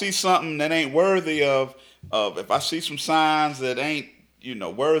if I see something that ain't worthy of if I see some signs that ain't,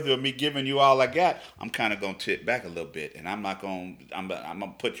 worthy of me giving you all I got, I'm kind of going to tip back a little bit. And I'm going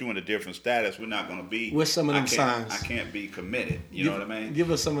to put you in a different status. We're not going to be. What's some of them signs? I can't be committed. You know what I mean?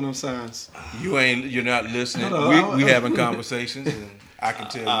 Give us some of them signs. You're not listening. We having conversations, and I can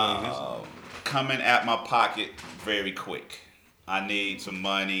tell you what it is. Coming at my pocket very quick. I need some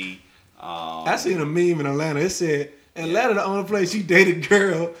money. I seen a meme in Atlanta. It said, Atlanta the only place you date a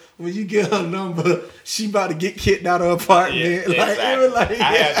girl, when you get her number, she about to get kicked out of her apartment. Exactly.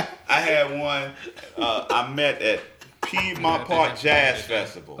 I had one I met at Piedmont Park Jazz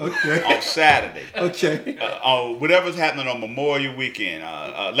Festival on Saturday. Okay. Whatever's happening on Memorial Weekend,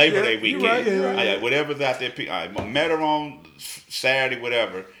 Labor Day weekend. Right. Whatever's out there. I met her on Saturday,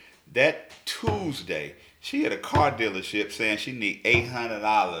 whatever. That Tuesday, she had a car dealership saying she need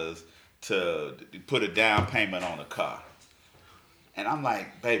 $800 to put a down payment on a car. And I'm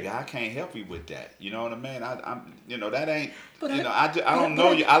like, baby, I can't help you with that. You know what I mean? That ain't. I don't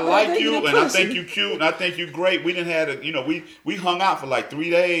know you. I like you, and I think you cute, and I think you great. We didn't have we hung out for like 3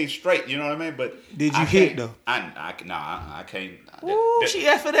 days straight. You know what I mean? But did you hit though? I can't. Ooh, she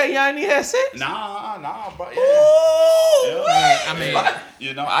asked for that. Y'all ain't had sex? Nah, bro. Yeah. Ooh. I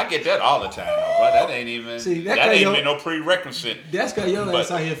mean, I get that all the time, though, bro. That ain't even. See, that ain't even no prerequisite. That's because your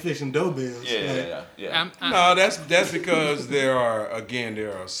ass out here fishing doorbells. Yeah. No, that's because there are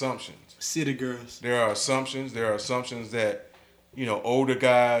assumptions. City girls. There are assumptions. There are assumptions that older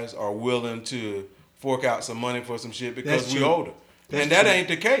guys are willing to fork out some money for some shit because we older. That ain't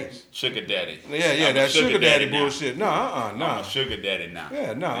the case. Sugar daddy. Yeah, that's sugar daddy bullshit. No. I'm a sugar daddy now.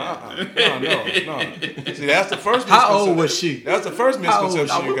 Yeah, no. See, that's the first misconception. How old was she? That's the first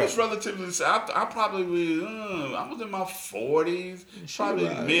misconception you got. I was relatively. I probably was. I was in my 40s, probably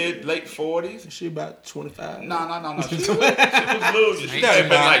late 40s. She about 25. No. She was little. She had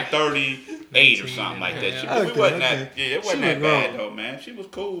been like 38 or something like that. It wasn't that bad though, man. She was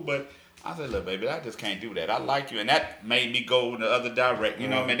cool, but. I said, look, baby, I just can't do that. I like you. And that made me go in the other direction. You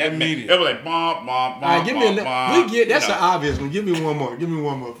know what I mean? That made, it was like, bomb. All right, give me bomb. That's an obvious one. Give me one more.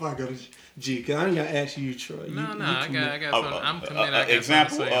 If I go to G, because I ain't got to ask you, Troy. I got something. I'm committed.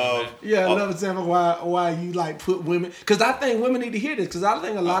 Example of... another example why you like put women... Because I think women need to hear this, because I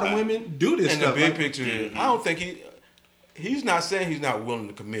think a lot of women do this and stuff. And the big picture is, I don't think he's not saying he's not willing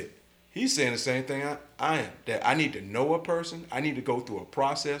to commit. He's saying the same thing I am. That I need to know a person. I need to go through a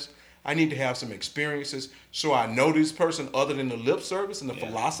process. I need to have some experiences so I know this person other than the lip service and the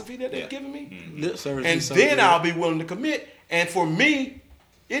philosophy that they've given me. Lip service. And then I'll be willing to commit. And for me,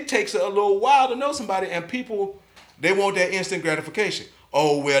 it takes a little while to know somebody, and people, they want that instant gratification.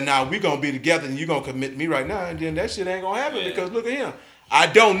 Oh, well, now we're going to be together and you're going to commit to me right now, and then that shit ain't going to happen because look at him. I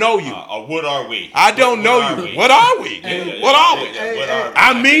don't know you. What are we? I don't know you. What are we? What are we?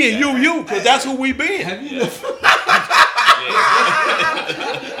 I'm me and you, because that's who we been. Have you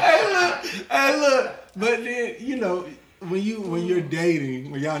Hey, look. But then, you know, when you're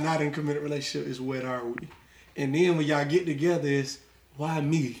dating, when y'all not in a committed relationship, it's what are we? And then when y'all get together, it's why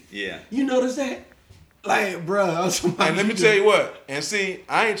me? Yeah. You notice that? Like, bruh. And let me tell you what. And see,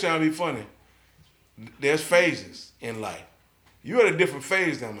 I ain't trying to be funny. There's phases in life. You at a different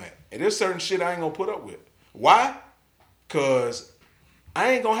phase than I'm at. And there's certain shit I ain't going to put up with. Why? Because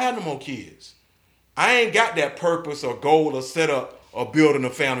I ain't going to have no more kids. I ain't got that purpose or goal or set up or building a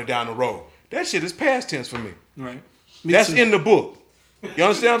family down the road. That shit is past tense for me. Right. That's in the book. You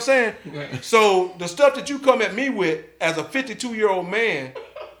understand what I'm saying? Right. So the stuff that you come at me with as a 52-year-old man,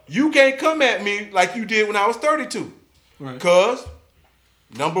 you can't come at me like you did when I was 32. Right. Because,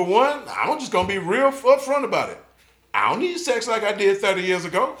 number one, I'm just going to be real upfront about it. I don't need sex like I did 30 years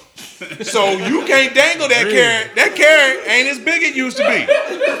ago. So you can't dangle that carrot. That carrot ain't as big as it used to be.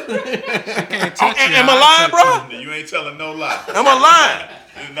 Am I lying, bro? You ain't telling no lie. Am I lying?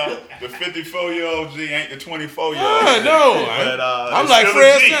 You know, the 54-year-old G ain't the 24-year-old. No. But, I'm like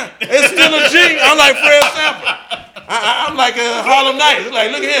Fred Sample. It's still a G. I'm like Fred Sample. I'm like a Harlem Night. It's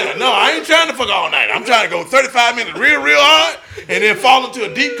like, look at here. No, I ain't trying to fuck all night. I'm trying to go 35 minutes real hard and then fall into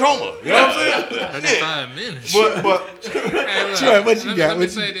a deep coma. You know what I'm saying? 35 minutes. But Troy, what you got? Let me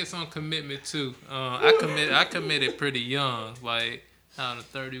say this on commitment too. I committed pretty young, like out of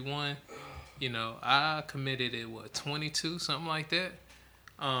 31. You know, I committed at 22, something like that.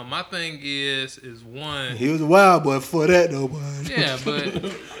 My thing is one. He was a wild boy for that though, boy. Yeah, but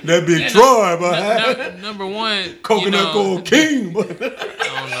that big Troy, boy. Number one, Coconut Gold King, boy. I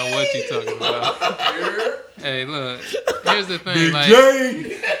don't know what you talking about. Hey, look. Here's the thing, Big like.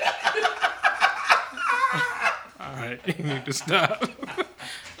 J. All right, you need to stop.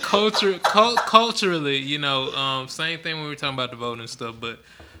 Culturally, you know, same thing when we were talking about the voting and stuff, but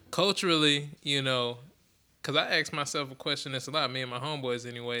culturally, you know. Because I ask myself a question that's a lot, me and my homeboys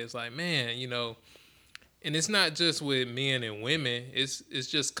anyway. It's like, man, you know, and it's not just with men and women. It's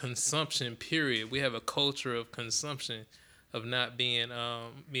just consumption, period. We have a culture of consumption, of not being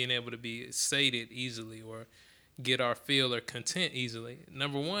able to be sated easily or get our fill or content easily.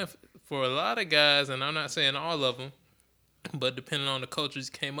 Number one, for a lot of guys, and I'm not saying all of them, but depending on the cultures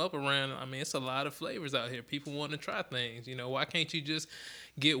came up around, I mean, it's a lot of flavors out here. People want to try things. You know, why can't you just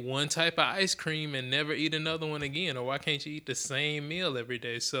get one type of ice cream and never eat another one again? Or why can't you eat the same meal every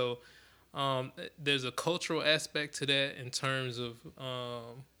day? So there's a cultural aspect to that in terms of,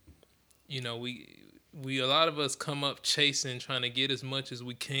 you know, we a lot of us come up chasing, trying to get as much as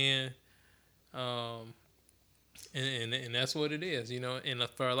we can. And that's what it is, you know. And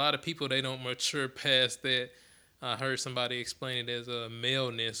for a lot of people, they don't mature past that. I heard somebody explain it as a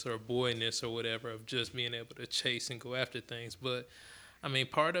maleness or boyness or whatever of just being able to chase and go after things. But I mean,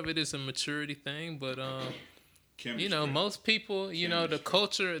 part of it is a maturity thing. But you know, most people, you know, the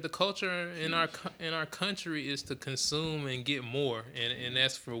culture in our country is to consume and get more, and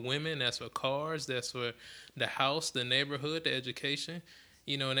that's for women, that's for cars, that's for the house, the neighborhood, the education,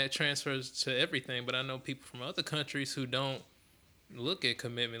 you know, and that transfers to everything. But I know people from other countries who don't look at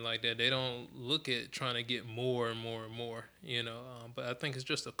commitment like that. They don't look at trying to get more and more and more, you know. But I think it's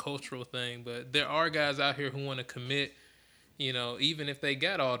just a cultural thing. But there are guys out here who want to commit, you know, even if they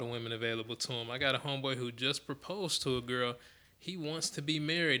got all the women available to them. I got a homeboy who just proposed to a girl. He wants to be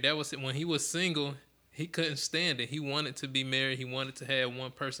married. That was when he was single. He couldn't stand it. He wanted to be married. He wanted to have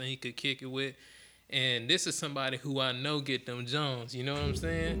one person he could kick it with. And this is somebody who I know get them Jones. You know what I'm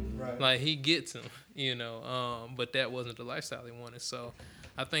saying? Right. Like, he gets them, you know. But that wasn't the lifestyle he wanted. So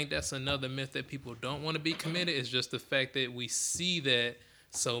I think that's another myth that people don't want to be committed. It's just the fact that we see that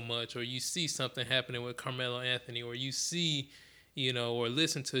so much. Or you see something happening with Carmelo Anthony. Or you see, you know, or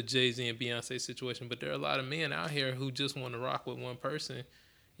listen to Jay-Z and Beyonce situation. But there are a lot of men out here who just want to rock with one person,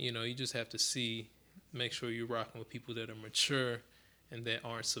 you just have to make sure you're rocking with people that are mature and that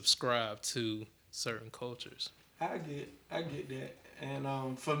aren't subscribed to certain cultures. I get that.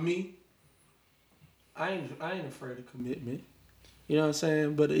 And for me, I ain't afraid of commitment. You know what I'm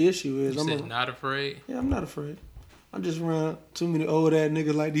saying? But the issue is not afraid? Yeah, I'm not afraid. I'm just around too many old ass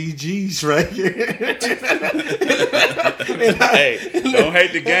niggas like these G's right here. Hey, don't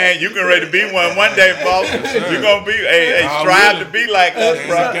hate the game. You can ready to be one day, boss. You're gonna be strive to be like us,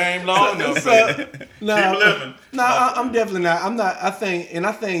 bro. Game long enough. Keep living. I'm definitely not. I'm not. I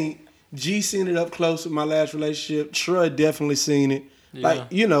think G seen it up close with my last relationship. Troy definitely seen it. Yeah.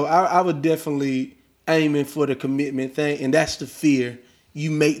 Like, I would definitely aiming for the commitment thing, and that's the fear.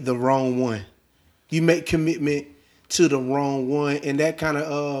 You make the wrong one. You make commitment to the wrong one, and that kind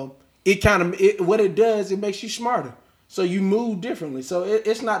of what it does, it makes you smarter. So you move differently. So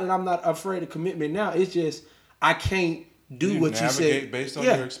it's not that I'm not afraid of commitment now. It's just I can't do what you said based on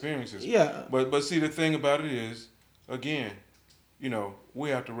your experiences. Yeah. But see, the thing about it is, again, we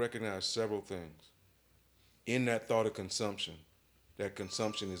have to recognize several things in that thought of consumption. That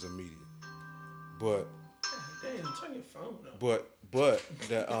consumption is immediate, but damn, turn your phone off. But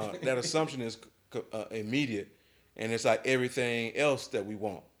that assumption is immediate, and it's like everything else that we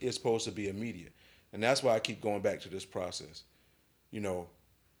want is supposed to be immediate, and that's why I keep going back to this process. The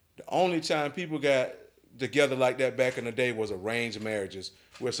only time people got together like that back in the day was arranged marriages,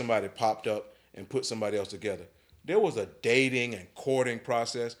 where somebody popped up and put somebody else together. There was a dating and courting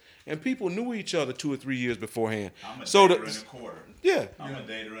process, and people knew each other 2 or 3 years beforehand. I'm a dater in a quarter. Yeah. I'm a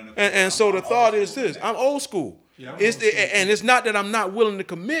dater in a quarter. And so the thought is this: I'm old school. Yeah, And it's not that I'm not willing to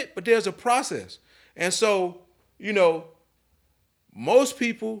commit, but there's a process. And so, most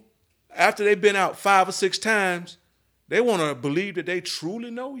people, after they've been out 5 or 6 times, they want to believe that they truly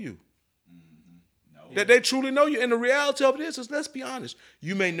know you. No. That they truly know you. And the reality of it is, let's be honest,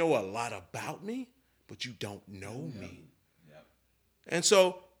 you may know a lot about me, but you don't know me. Yep. And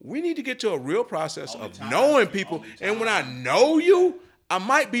so we need to get to a real process of knowing people. And when I know you, I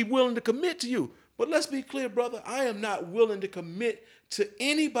might be willing to commit to you. But let's be clear, brother, I am not willing to commit to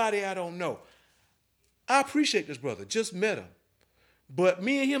anybody I don't know. I appreciate this brother, just met him. But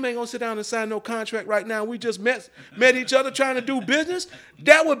me and him ain't gonna sit down and sign no contract right now. We just met each other trying to do business.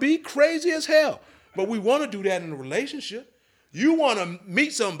 That would be crazy as hell. But we want to do that in a relationship. You want to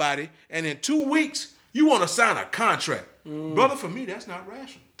meet somebody, and in 2 weeks, you want to sign a contract. Brother, for me, that's not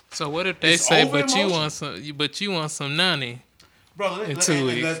rational. So what if they say, but you want some nanny? Brother, in 2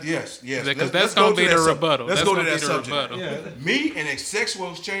 weeks. Yes. Because that's going to be the rebuttal. Let's go to that subject. Yeah. Me and a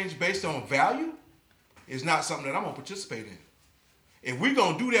sexual exchange based on value is not something that I'm going to participate in. If we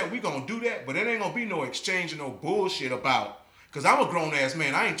going to do that, we going to do that. But it ain't going to be no exchange and no bullshit about, because I'm a grown-ass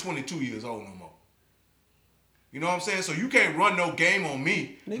man. I ain't 22 years old no more. You know what I'm saying? So you can't run no game on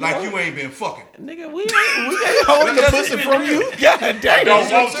me like you ain't been fucking. Nigga, we ain't holding the pussy from you. God damn.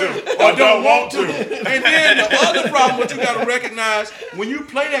 Don't want to. And then the other problem, what you got to recognize, when you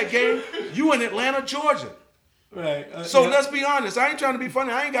play that game, you in Atlanta, Georgia. Right. So let's be honest. I ain't trying to be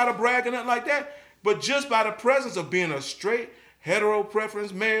funny. I ain't got to brag or nothing like that. But just by the presence of being a straight, hetero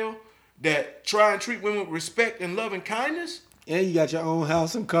preference male that try and treat women with respect and love and kindness. And you got your own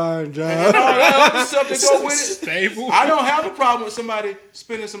house and car and job. And all that other stuff that go with it. Stable. I don't have a problem with somebody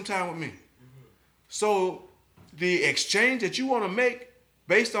spending some time with me. So the exchange that you want to make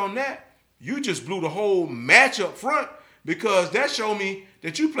based on that, you just blew the whole match up front, because that showed me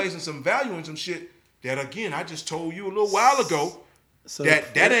that you placing some value in some shit that, again, I just told you a little while ago. So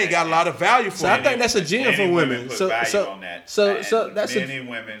that ain't got a lot of value for so you. I think that's a gem for women. Put So value on that. So that's many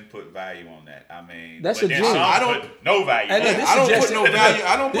women put value on that. I mean, that's but a then gem. some I don't put no value. Hey, on look, it. I don't This put no value.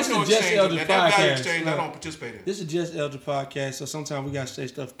 I don't this put no is Just exchange. Elder That value Podcast. exchange, I Look. don't participate in. This is Just Elder Podcast, so sometimes we got to say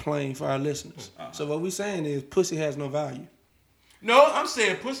stuff plain for our listeners. So what we saying is pussy has no value. No, I'm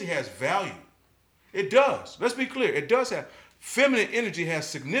saying pussy has value. It does. Let's be clear. It does have. Feminine energy has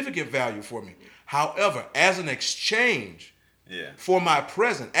significant value for me. However, as an exchange for my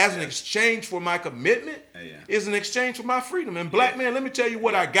present, as an exchange for my commitment, is an exchange for my freedom. And black man, let me tell you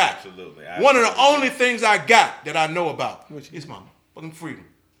what I got. Absolutely. One of the only things I got that I know about is my fucking freedom.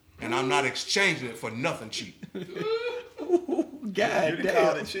 And I'm not exchanging it for nothing cheap. God You didn't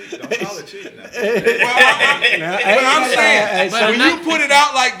call it cheap. Don't call it cheap now. But I'm saying, when you put it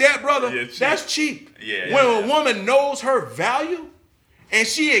out like that, brother, Yeah, cheap. that's cheap. Yeah, When a woman knows her value and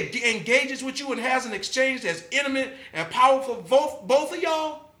she engages with you and has an exchange that's intimate and powerful for both of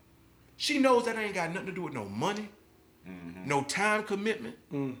y'all, she knows that ain't got nothing to do with no money, no time commitment,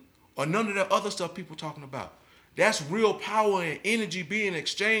 or none of the other stuff people talking about. That's real power and energy being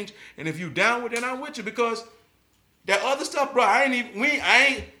exchanged. And if you down with it, I'm with you, because That other stuff, bro, it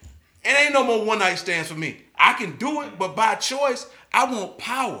ain't no more one night stands for me. I can do it, but by choice, I want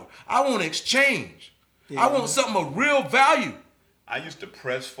power. I want exchange. Yeah. I want something of real value. I used to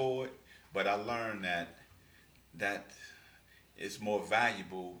press for it, but I learned that it's more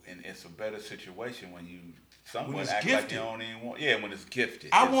valuable and it's a better situation when you someone act gifted. Like you don't even want. Yeah, when it's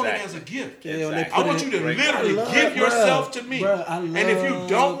gifted. I want it as a gift. Yeah, exactly. I want you to literally give yourself to me. And if you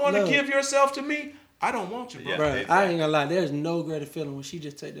don't want to give yourself to me, I don't want you, bro. Yeah, bro, exactly. I ain't gonna lie. There's no greater feeling when she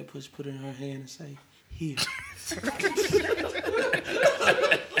just take that pussy, put it in her hand, and say, "Here."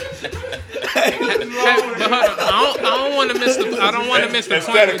 I don't want to miss the. I don't want to miss the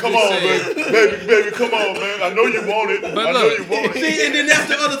point. Come on, baby, come on, man. I know you want it. But look, see, and then that's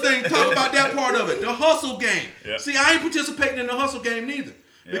the other thing. Talk about that part of it, the hustle game. Yeah. See, I ain't participating in the hustle game neither,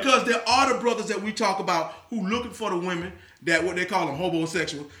 because there are the brothers that we talk about who looking for the women that what they call them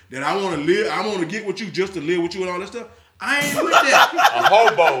homosexual. That I want to live. I want to get with you just to live with you and all that stuff. I ain't with that. A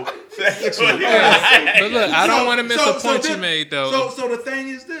hobo. But look, I don't want to miss the point you made, though. So the thing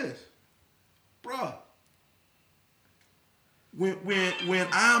is this, bruh. When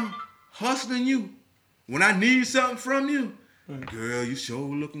I'm hustling you, when I need something from you, girl, you sure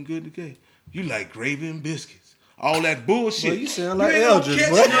looking good today. You like gravy and biscuits. All that bullshit. Boy, you sound like Eldridge,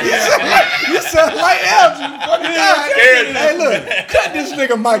 bro. You sound like Eldridge. Hey, look, cut this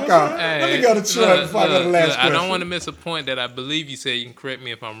nigga mic off. Let me go to Troy before I go to the last question. I don't want to miss a point that I believe you said. You can correct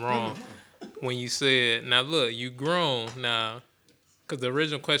me if I'm wrong. When you said, now look, you grown now. Because the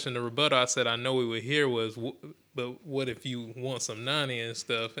original question, the rebuttal I said I know we would hear was, but what if you want some nanny and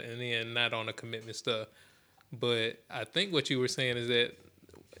stuff and then not on the commitment stuff? But I think what you were saying is that,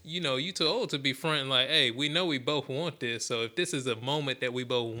 you know, you too old to be fronting like, hey, we know we both want this. So if this is a moment that we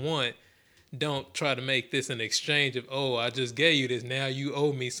both want, don't try to make this an exchange of, oh, I just gave you this. Now you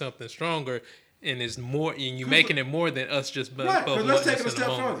owe me something stronger. And it's more, and you making it more than us just both. Right, because let's take it a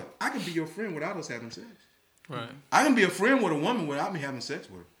step further. I can be your friend without us having sex. Right. I can be a friend with a woman without me having sex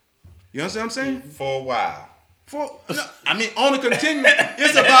with her. You understand what I'm saying? For a while. I mean, on the continuum,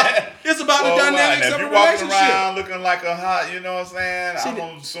 it's about the dynamics of a relationship. If you're walking around looking like a hot, you know what I'm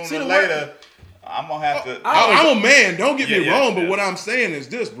saying? Sooner or later, I'm gonna have to. I'm a man. Don't get me wrong, but what I'm saying is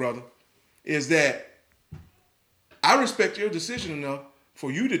this, brother, is that I respect your decision enough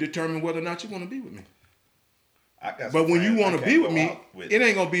for you to determine whether or not you want to be with me. But when you want to be with me, it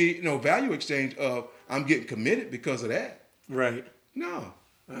ain't gonna be no value exchange of I'm getting committed because of that. Right. No.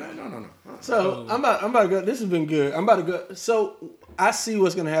 So I'm about to go. This has been good. I'm about to go. So I see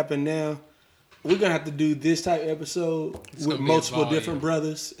what's gonna happen now. We're gonna have to do this type of episode with multiple different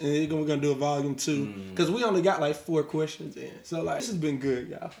brothers, and we're gonna do a volume 2 because we only got like 4 questions in. So like this has been good,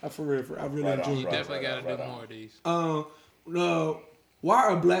 y'all. I really enjoyed it. You definitely gotta do more of these. Why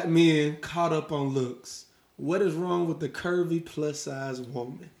are black men caught up on looks? What is wrong with the curvy plus size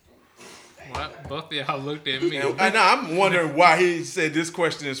woman? What? Both of y'all looked at me. I'm wondering why he said this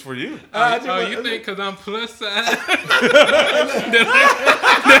question is for you. You think because I'm plus size?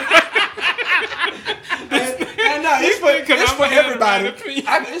 It's for everybody.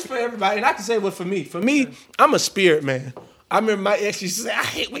 It's for everybody. And I can say what for me. For me, I'm a spirit man. I remember my ex used to say, I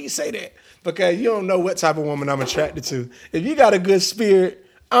hate when you say that. Because you don't know what type of woman I'm attracted to. If you got a good spirit,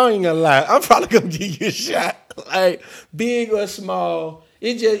 I ain't gonna lie. I'm probably gonna give you a shot. Like, big or small.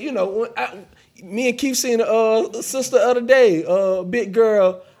 It just, you know, me and Keith seen a sister the other day, big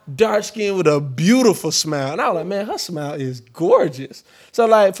girl, dark skin with a beautiful smile. And I was like, man, her smile is gorgeous. So,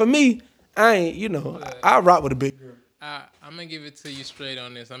 like, for me, I ain't, you know, I rock with a big girl. I'm going to give it to you straight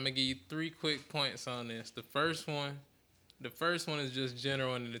on this. I'm going to give you 3 quick points on this. The first one is just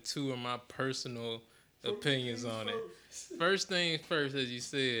general, and the 2 are my personal opinions on it. First thing first, as you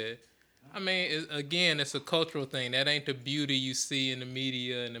said, I mean, it's a cultural thing. That ain't the beauty you see in the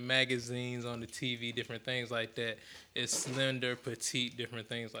media and the magazines, on the TV, different things like that. It's slender, petite, different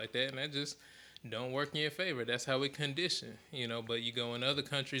things like that. And that just don't work in your favor. That's how we condition, you know. But you go in other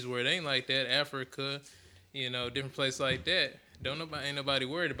countries where it ain't like that, Africa, you know, different places like that. Ain't nobody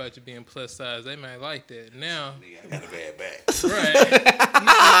worried about you being plus size. They might like that. Now, I got a bad back.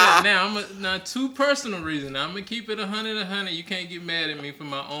 Right. Now, 2 personal reasons. I'm gonna keep it 100. You can't get mad at me for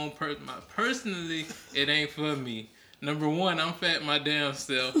my own personally, it ain't for me. Number 1, I'm fat my damn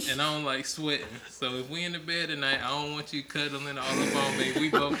self, and I don't like sweating. So if we in the bed tonight, I don't want you cuddling all up on me. We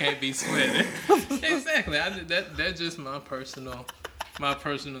both can't be sweating. Exactly. That's just my personal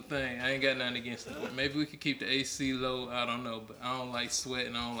thing. I ain't got nothing against it. Maybe we could keep the AC low. I don't know, but I don't like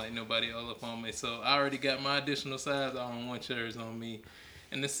sweating. I don't like nobody all up on me. So I already got my additional size. I don't want yours on me.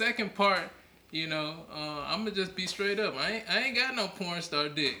 And the second part you know, I'm gonna just be straight up. I ain't got no porn star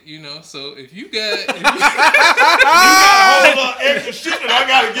dick, you know. So if you got, You got a whole lot of extra shit that I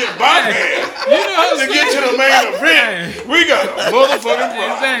gotta get bypassed you know what I'm to saying? get to the main event. We got a motherfucking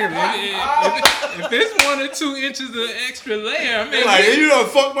problem. Exactly. If it's 1 or 2 inches of extra layer, I mean, Like, you done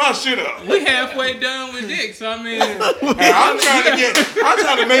fucked my shit up. we halfway done with dick. So I mean, Hey, I'm trying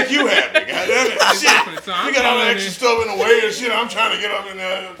to make you happy. Goddamn it. Shit. So I'm You got all doing that extra it. stuff in the way and shit. I'm trying to get up in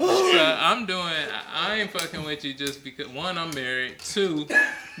there. So I'm doing. I ain't fucking with you just because 1, I'm married. 2,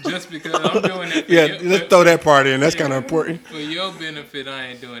 just because I'm doing it. For Yeah, your, let's throw that part in. That's kind of important. For your benefit, I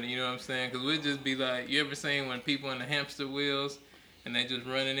ain't doing it. You know what I'm saying? Because we'd just be like, you ever seen when people in the hamster wheels and they just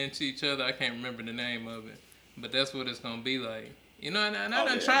running into each other? I can't remember the name of it, but that's what it's gonna be like. You know, and I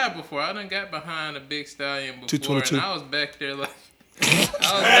done tried before. I done got behind a big stallion before, 222. and I was back there like.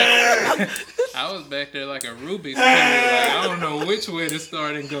 I was back there like a Rubik's Cube. Like, I don't know which way to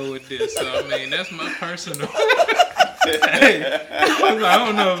start and go with this. So, I mean, that's my personal. Hey, I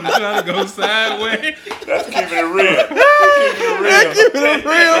don't know if I'm trying to go sideways. That's keeping it real. Keeping it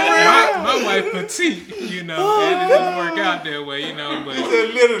real. My wife petite, you know, and it doesn't work out that way, you know. But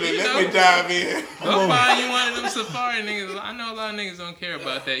Literally, let me dive in. go find you one of them safari niggas. I know a lot of niggas don't care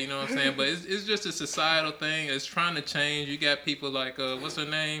about that, you know what I'm saying? But it's just a societal thing. It's trying to change. You got people like, what's her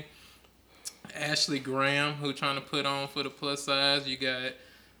name? Ashley Graham, who trying to put on for the plus size. You got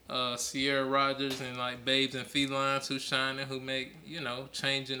Sierra Rogers and like Babes and Felines who shining, who make, you know,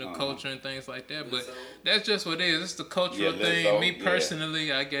 changing the culture and things like that. But that's just what it is. It's the cultural thing. Me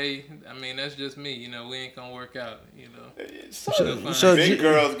personally, I mean, that's just me. You know, we ain't gonna work out. You know. So big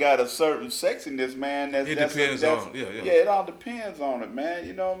girls got a certain sexiness, man. It depends on. Yeah. It all depends on it, man.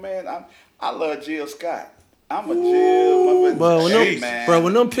 You know, man. I love Jill Scott. I'm a Jill. Bro,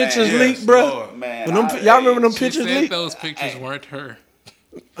 when them pictures leaked, bro. Man, y'all remember them She pictures said leaked? those pictures weren't her.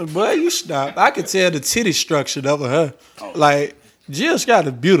 Boy, you stop. I could tell the titty structure of her. Like, Jill Scott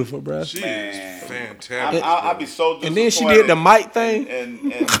is beautiful, bro. She is fantastic. I'll be so disappointed. And then she did the mic thing.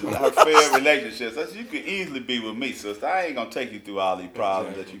 And her failed relationships. So you could easily be with me, sister. I ain't gonna take you through all these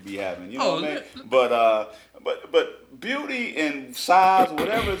problems that you be having. You know what I mean? But beauty and size,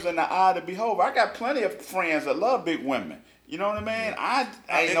 whatever is in the eye of the beholder. I got plenty of friends that love big women. You know what I mean? I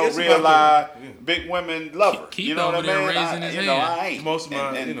ain't no real live big women lover. You know what I mean? I ain't. Most of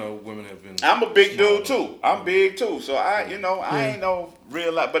my, women have been. I'm a big dude too. I'm big too. So I ain't no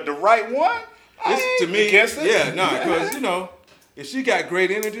real life. But the right one, to me, against it. Yeah, because if she got great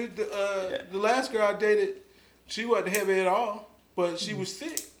energy, the last girl I dated, she wasn't heavy at all, but she was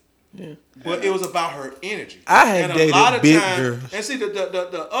thick. Yeah. But it was about her energy. I had dated big girls. And see,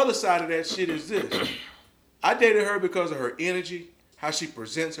 the other side of that shit is this. I dated her because of her energy, how she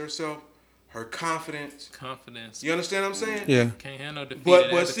presents herself, her confidence. You understand what I'm saying? Yeah. Can't handle defeated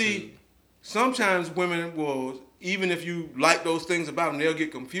But attitude. see, sometimes women will, even if you like those things about them, they'll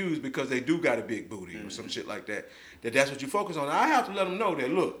get confused because they do got a big booty or some shit like that. That's what you focus on. I have to let them know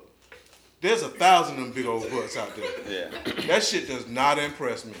that, look, there's 1,000 of them big old butts out there. Yeah. That shit does not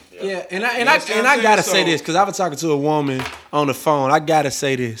impress me. Yeah, and I gotta say this, because I was talking to a woman on the phone. I gotta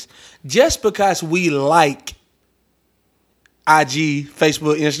say this. Just because we like IG,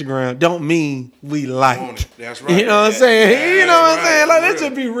 Facebook, Instagram, don't mean we like. That's right. You know what I'm saying? Yeah, you know what I'm right. saying? Like, let's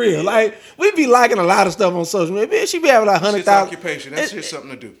just be real. Yeah. Like, we be liking a lot of stuff on social media. Bitch, she be having like 100,000. Occupation. That's just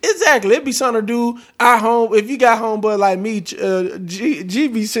something to do. Exactly. It be something to do. Our home. If you got homeboy like me, Gerald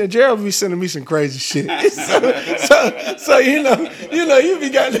be sending me some crazy shit. so you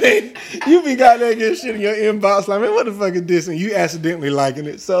be got that good shit in your inbox. Like, man, what the fuck is this? And you accidentally liking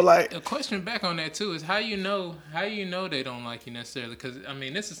it. So like, the question back on that too is how you know they don't like you necessarily, because I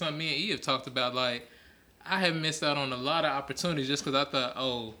mean this is something me and E have talked about. Like, I have missed out on a lot of opportunities just because I thought,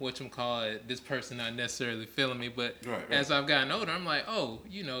 whatchamacallit, this person not necessarily feeling me. But as I've gotten older, I'm like, I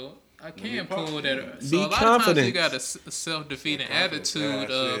can pull that. So a lot of times you got a self-defeating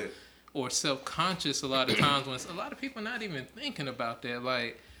attitude or self-conscious a lot of times when a lot of people not even thinking about that.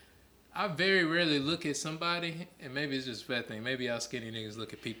 Like, I very rarely look at somebody, and maybe it's just a bad thing. Maybe y'all skinny niggas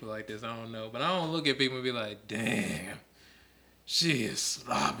look at people like this. I don't know. But I don't look at people and be like, damn, she is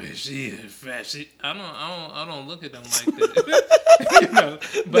sloppy. She is fat. I don't look at them like that.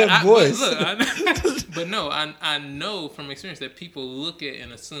 But I know from experience that people look at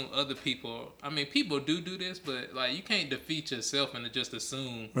and assume other people. I mean, people do this, but like, you can't defeat yourself and just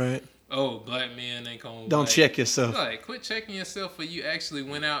assume. Right. Oh, black men ain't gonna. Don't check yourself. Like, quit checking yourself for you actually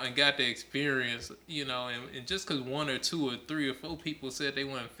went out and got the experience, and just because 1 or 2 or 3 or 4 people said they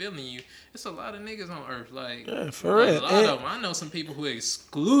weren't feeling you, it's a lot of niggas on earth. Like, for real. A lot of them. I know some people who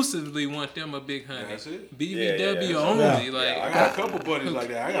exclusively want them a big honey. That's it. BBW only. I got a couple couple buddies like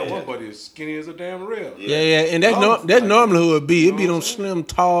that. I got one buddy as skinny as a damn rail. Yeah, and that's normally who it be. It be them slim,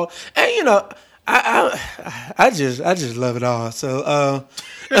 tall, and I just love it all. So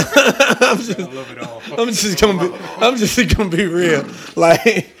I'm just gonna be real.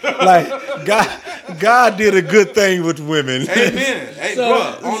 Like God did a good thing with women. Amen. Hey,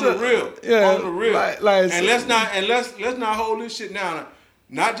 bro, on the real. Yeah, on the real. And let's not hold this shit down.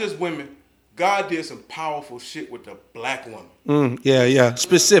 Not just women. God did some powerful shit with the black woman. Yeah.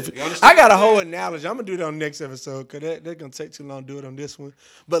 Specific. I got a whole analogy. I'm gonna do that on the next episode because they're gonna take too long to do it on this one.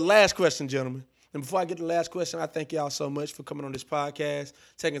 But last question, gentlemen. And before I get to the last question, I thank y'all so much for coming on this podcast,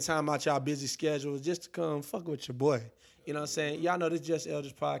 taking time out y'all busy schedules just to come fuck with your boy. You know what I'm saying? Y'all know this Just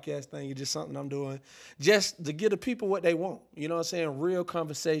Elders podcast thing. It's just something I'm doing just to give the people what they want. You know what I'm saying? Real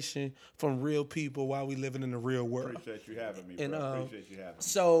conversation from real people while we living in the real world. Appreciate you having me, and, bro. Appreciate you having me.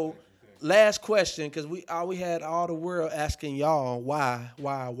 So, last question, because we had all the world asking y'all why,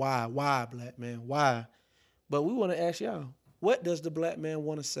 black man, why? But we want to ask y'all, what does the black man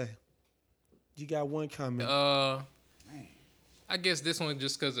want to say? You got one comment. I guess this one,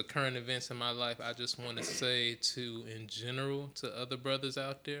 just because of current events in my life, I just want to say in general, to other brothers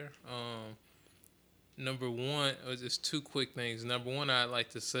out there, number one, or just two quick things. Number one, I'd like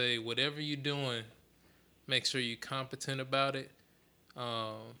to say, whatever you're doing, make sure you're competent about it,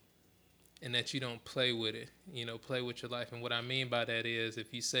 and that you don't play with it. Play with your life. And what I mean by that is,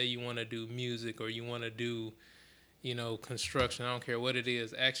 if you say you want to do music or you want to do, construction, I don't care what it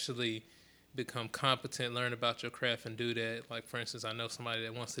is, actually become competent, learn about your craft, and do that. Like, for instance, I know somebody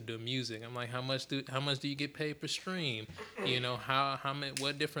that wants to do music. I'm like, how much do you get paid per stream? How many,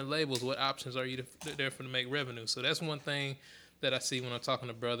 what different labels, what options are you there for to make revenue? So that's one thing that I see when I'm talking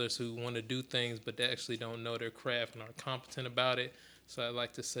to brothers who want to do things, but they actually don't know their craft and are competent about it. So I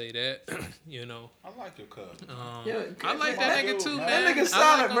like to say that, I like your cousin. I like that nigga too, man. That nigga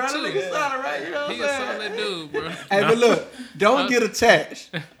solid, bro. That nigga solid, right? You know what I'm He a saying? solid dude, bro. Hey, but look, don't get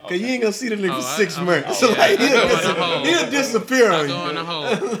attached, because you ain't going to see the nigga for 6 months. So, he'll disappear on you. I'll go in the hole.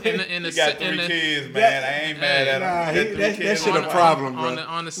 In You got 3 kids, man. I ain't mad at him. That shit a problem, bro.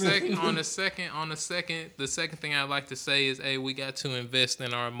 The second thing I'd like to say is, hey, we got to invest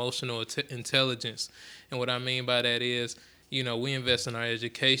in our emotional intelligence. And what I mean by that is, we invest in our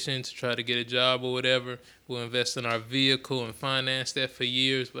education to try to get a job or whatever. We'll invest in our vehicle and finance that for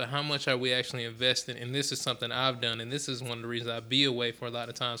years. But how much are we actually investing? And this is something I've done. And this is one of the reasons I be away for a lot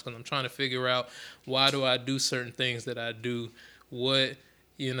of times, because I'm trying to figure out, why do I do certain things that I do? What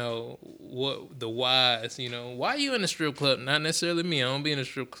the whys, why are you in the strip club? Not necessarily me. I don't be in the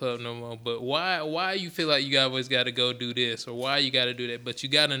strip club no more. But why you feel like you always got to go do this, or why you got to do that? But you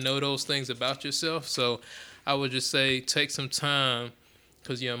got to know those things about yourself. So I would just say, take some time,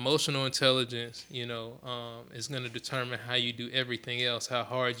 because your emotional intelligence, is going to determine how you do everything else, how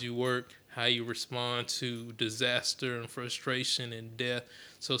hard you work, how you respond to disaster and frustration and death.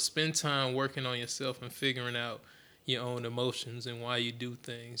 So spend time working on yourself and figuring out your own emotions and why you do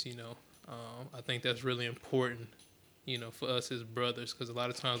things, I think that's really important, for us as brothers, because a lot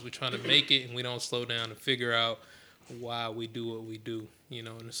of times we're trying to make it and we don't slow down and figure out why we do what we do,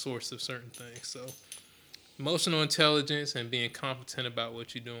 and the source of certain things. So emotional intelligence and being competent about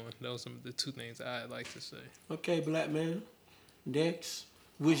what you're doing. Those are the two things I'd like to say. Okay, black man. Next,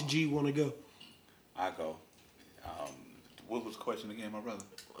 which G want to go? I go. What was the question again, my brother?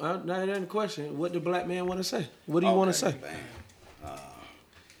 That ain't the question. What the black man want to say? What do you want to say?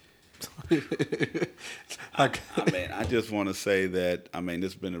 I just want to say that, this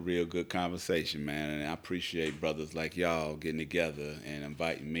has been a real good conversation, man, and I appreciate brothers like y'all getting together and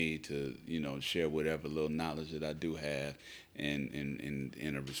inviting me to, share whatever little knowledge that I do have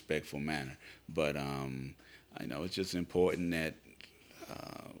in a respectful manner. But, it's just important that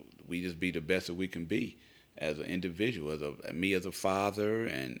we just be the best that we can be as an individual, me as a father,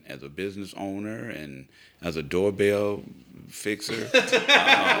 and as a business owner, and as a doorbell fixer.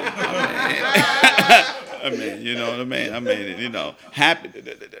 Happy.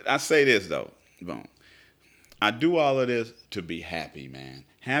 I say this though, I do all of this to be happy, man.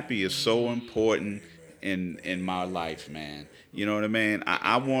 Happy is so important in my life, man. You know what I mean?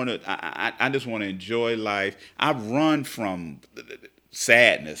 I just want to enjoy life. I run from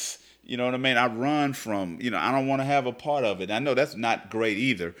sadness. You know what I mean? I run from, I don't want to have a part of it. I know that's not great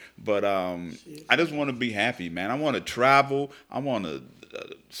either, but I just want to be happy, man. I want to travel. I want to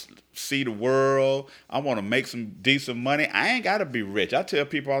see the world. I want to make some decent money. I ain't got to be rich. I tell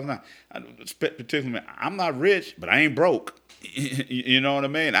people all the time, particularly, I'm not rich, but I ain't broke. You know what I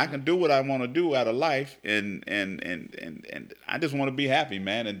mean? I can do what I want to do out of life, and I just want to be happy,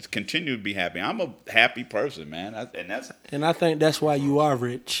 man, and continue to be happy. I'm a happy person, man, and I think that's why you are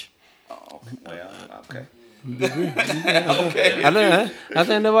rich. Oh, well, okay. Okay. I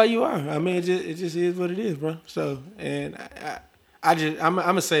think that's why you are. I mean, it just is what it is, bro. So, and I'm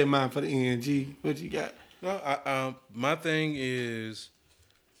gonna say mine for the end. G, what you got? No, my thing is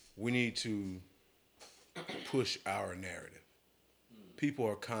we need to push our narrative. People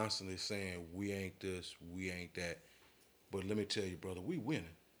are constantly saying we ain't this, we ain't that. But let me tell you, brother, we winning.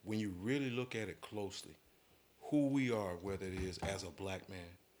 When you really look at it closely, who we are, whether it is as a black man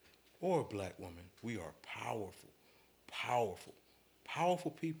or a black woman, we are powerful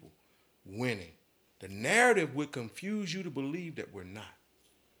people winning. The narrative would confuse you to believe that we're not.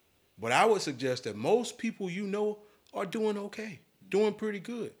 But I would suggest that most people you know are doing okay, doing pretty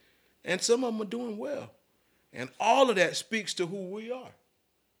good. And some of them are doing well. And all of that speaks to who we are.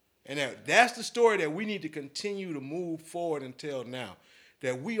 And that's the story that we need to continue to move forward and tell now,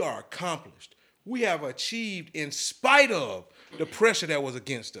 that we are accomplished. We have achieved in spite of the pressure that was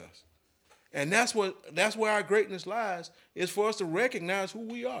against us. And that's where our greatness lies, is for us to recognize who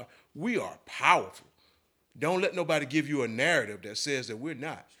we are. We are powerful. Don't let nobody give you a narrative that says that we're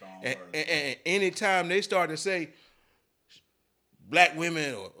not. And anytime they start to say black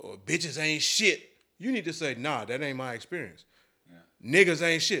women or bitches ain't shit, you need to say, nah, that ain't my experience. Yeah. Niggas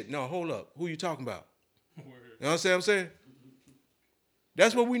ain't shit. No, hold up. Who you talking about? You know what I'm saying?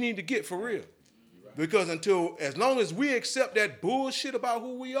 That's what we need to get for real. Because as long as we accept that bullshit about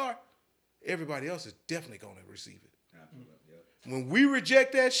who we are, everybody else is definitely going to receive it. Yeah. When we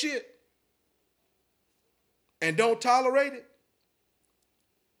reject that shit and don't tolerate it,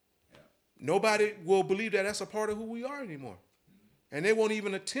 nobody will believe that that's a part of who we are anymore. And they won't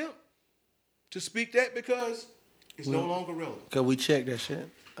even attempt to speak that because it's no longer relevant. Because we check that shit.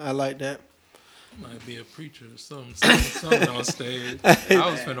 I like that. Might be a preacher or something on stage. I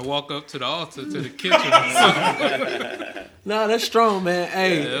was finna walk up to the altar, to the kitchen or something. No, that's strong, man.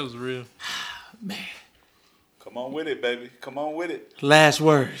 Hey. Yeah, that was real. Man. Come on with it, baby. Come on with it. Last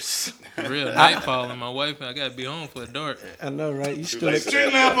words. Real nightfall, and my wife, I gotta be home for dark. I know, right? You still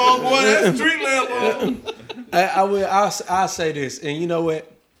street lamp on, boy. That's street lamp on. I'll say this, and you know what?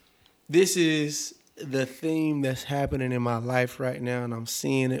 This is the theme that's happening in my life right now, and I'm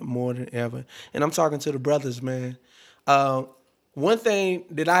seeing it more than ever. And I'm talking to the brothers, man. One thing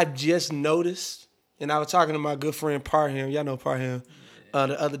that I just noticed, and I was talking to my good friend Parham, y'all know Parham,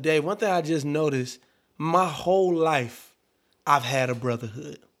 the other day. One thing I just noticed, my whole life, I've had a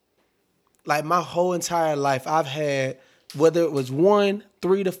brotherhood. Like my whole entire life, I've had, whether it was 1,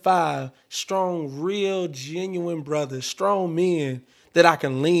 3 to 5, strong, real, genuine brothers, strong men that I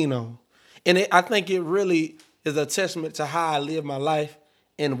can lean on. And I think it really is a testament to how I live my life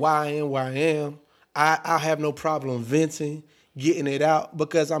and why I am where I am. I have no problem venting, getting it out,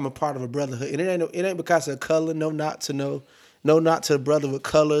 because I'm a part of a brotherhood. And it ain't because of color, no not to the brother with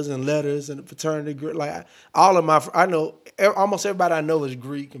colors and letters and the fraternity. Like I know, almost everybody I know is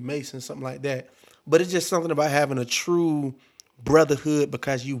Greek and Mason, something like that. But it's just something about having a true brotherhood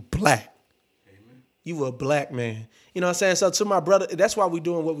because you black. Amen. You a black man. You know what I'm saying? So to my brother, that's why we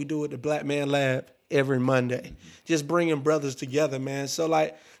doing what we do at the Black Man Lab every Monday. Just bringing brothers together, man. So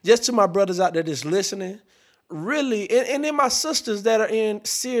like, just to my brothers out there just listening, really, and then my sisters that are in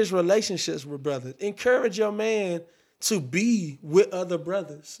serious relationships with brothers, encourage your man to be with other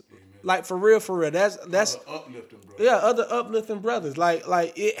brothers. Amen. Like for real. That's other uplifting brothers. Yeah, other uplifting brothers. Like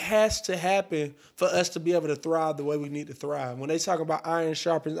it has to happen for us to be able to thrive the way we need to thrive. When they talk about iron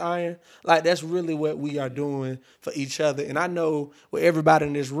sharpens iron, like that's really what we are doing for each other. And I know with everybody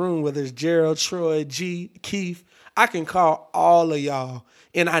in this room, whether it's Gerald, Troy, G, Keith, I can call all of y'all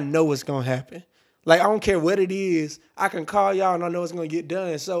and I know it's gonna happen. Like I don't care what it is, I can call y'all and I know it's gonna get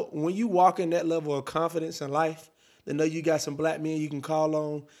done. So when you walk in that level of confidence in life, to know you got some black men you can call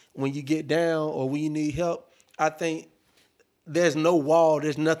on when you get down or when you need help, I think there's no wall,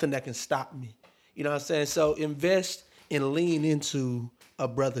 there's nothing that can stop me. You know what I'm saying? So invest and lean into a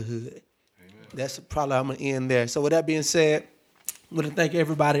brotherhood. Amen. That's probably how I'm going to end there. So with that being said, I want to thank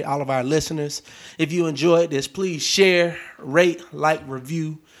everybody, all of our listeners. If you enjoyed this, please share, rate, like,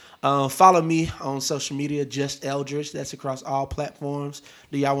 review. Follow me on social media, Just Eldridge. That's across all platforms.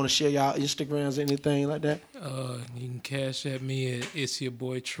 Do y'all want to share y'all Instagrams or anything like that? You can cash at me at It's Your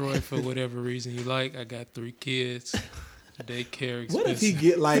Boy Troy for whatever reason you like. I got 3 kids. Daycare expensive. What if he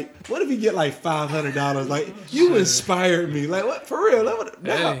get like $500? Like, you inspired me. Like, what, for real?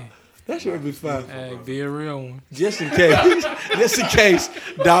 That should be fun. Hey, be a real one. Just in case,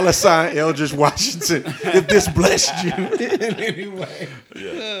 $ Eldridge Washington, if this blessed you in any way.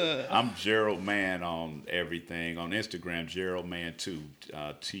 Yeah. I'm Gerald Man on everything. On Instagram, Gerald Man 2,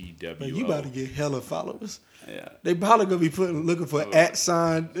 TWO. Man, you about to get hella followers. Yeah. They probably gonna be looking for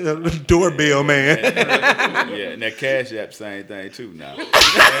doorbell man. Yeah, and that Cash App, same thing too now.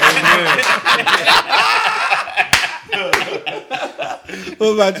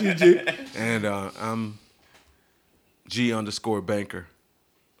 What about you, G? And I'm G_banker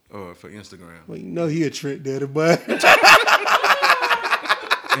for Instagram. Well, you know he a trick daddy, but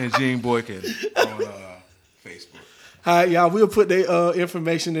And Gene Boykin on Facebook. all right, y'all. We'll put their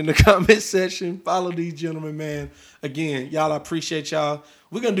information in the comment section. Follow these gentlemen, man. Again, y'all, I appreciate y'all.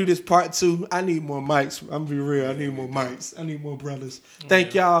 We're gonna do this part 2. I need more mics. I'm gonna be real. I need more mics. I need more brothers.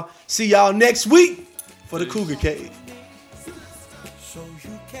 Thank y'all. See y'all next week for the Cougar Cave. So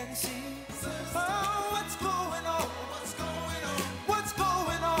you can see what's going on.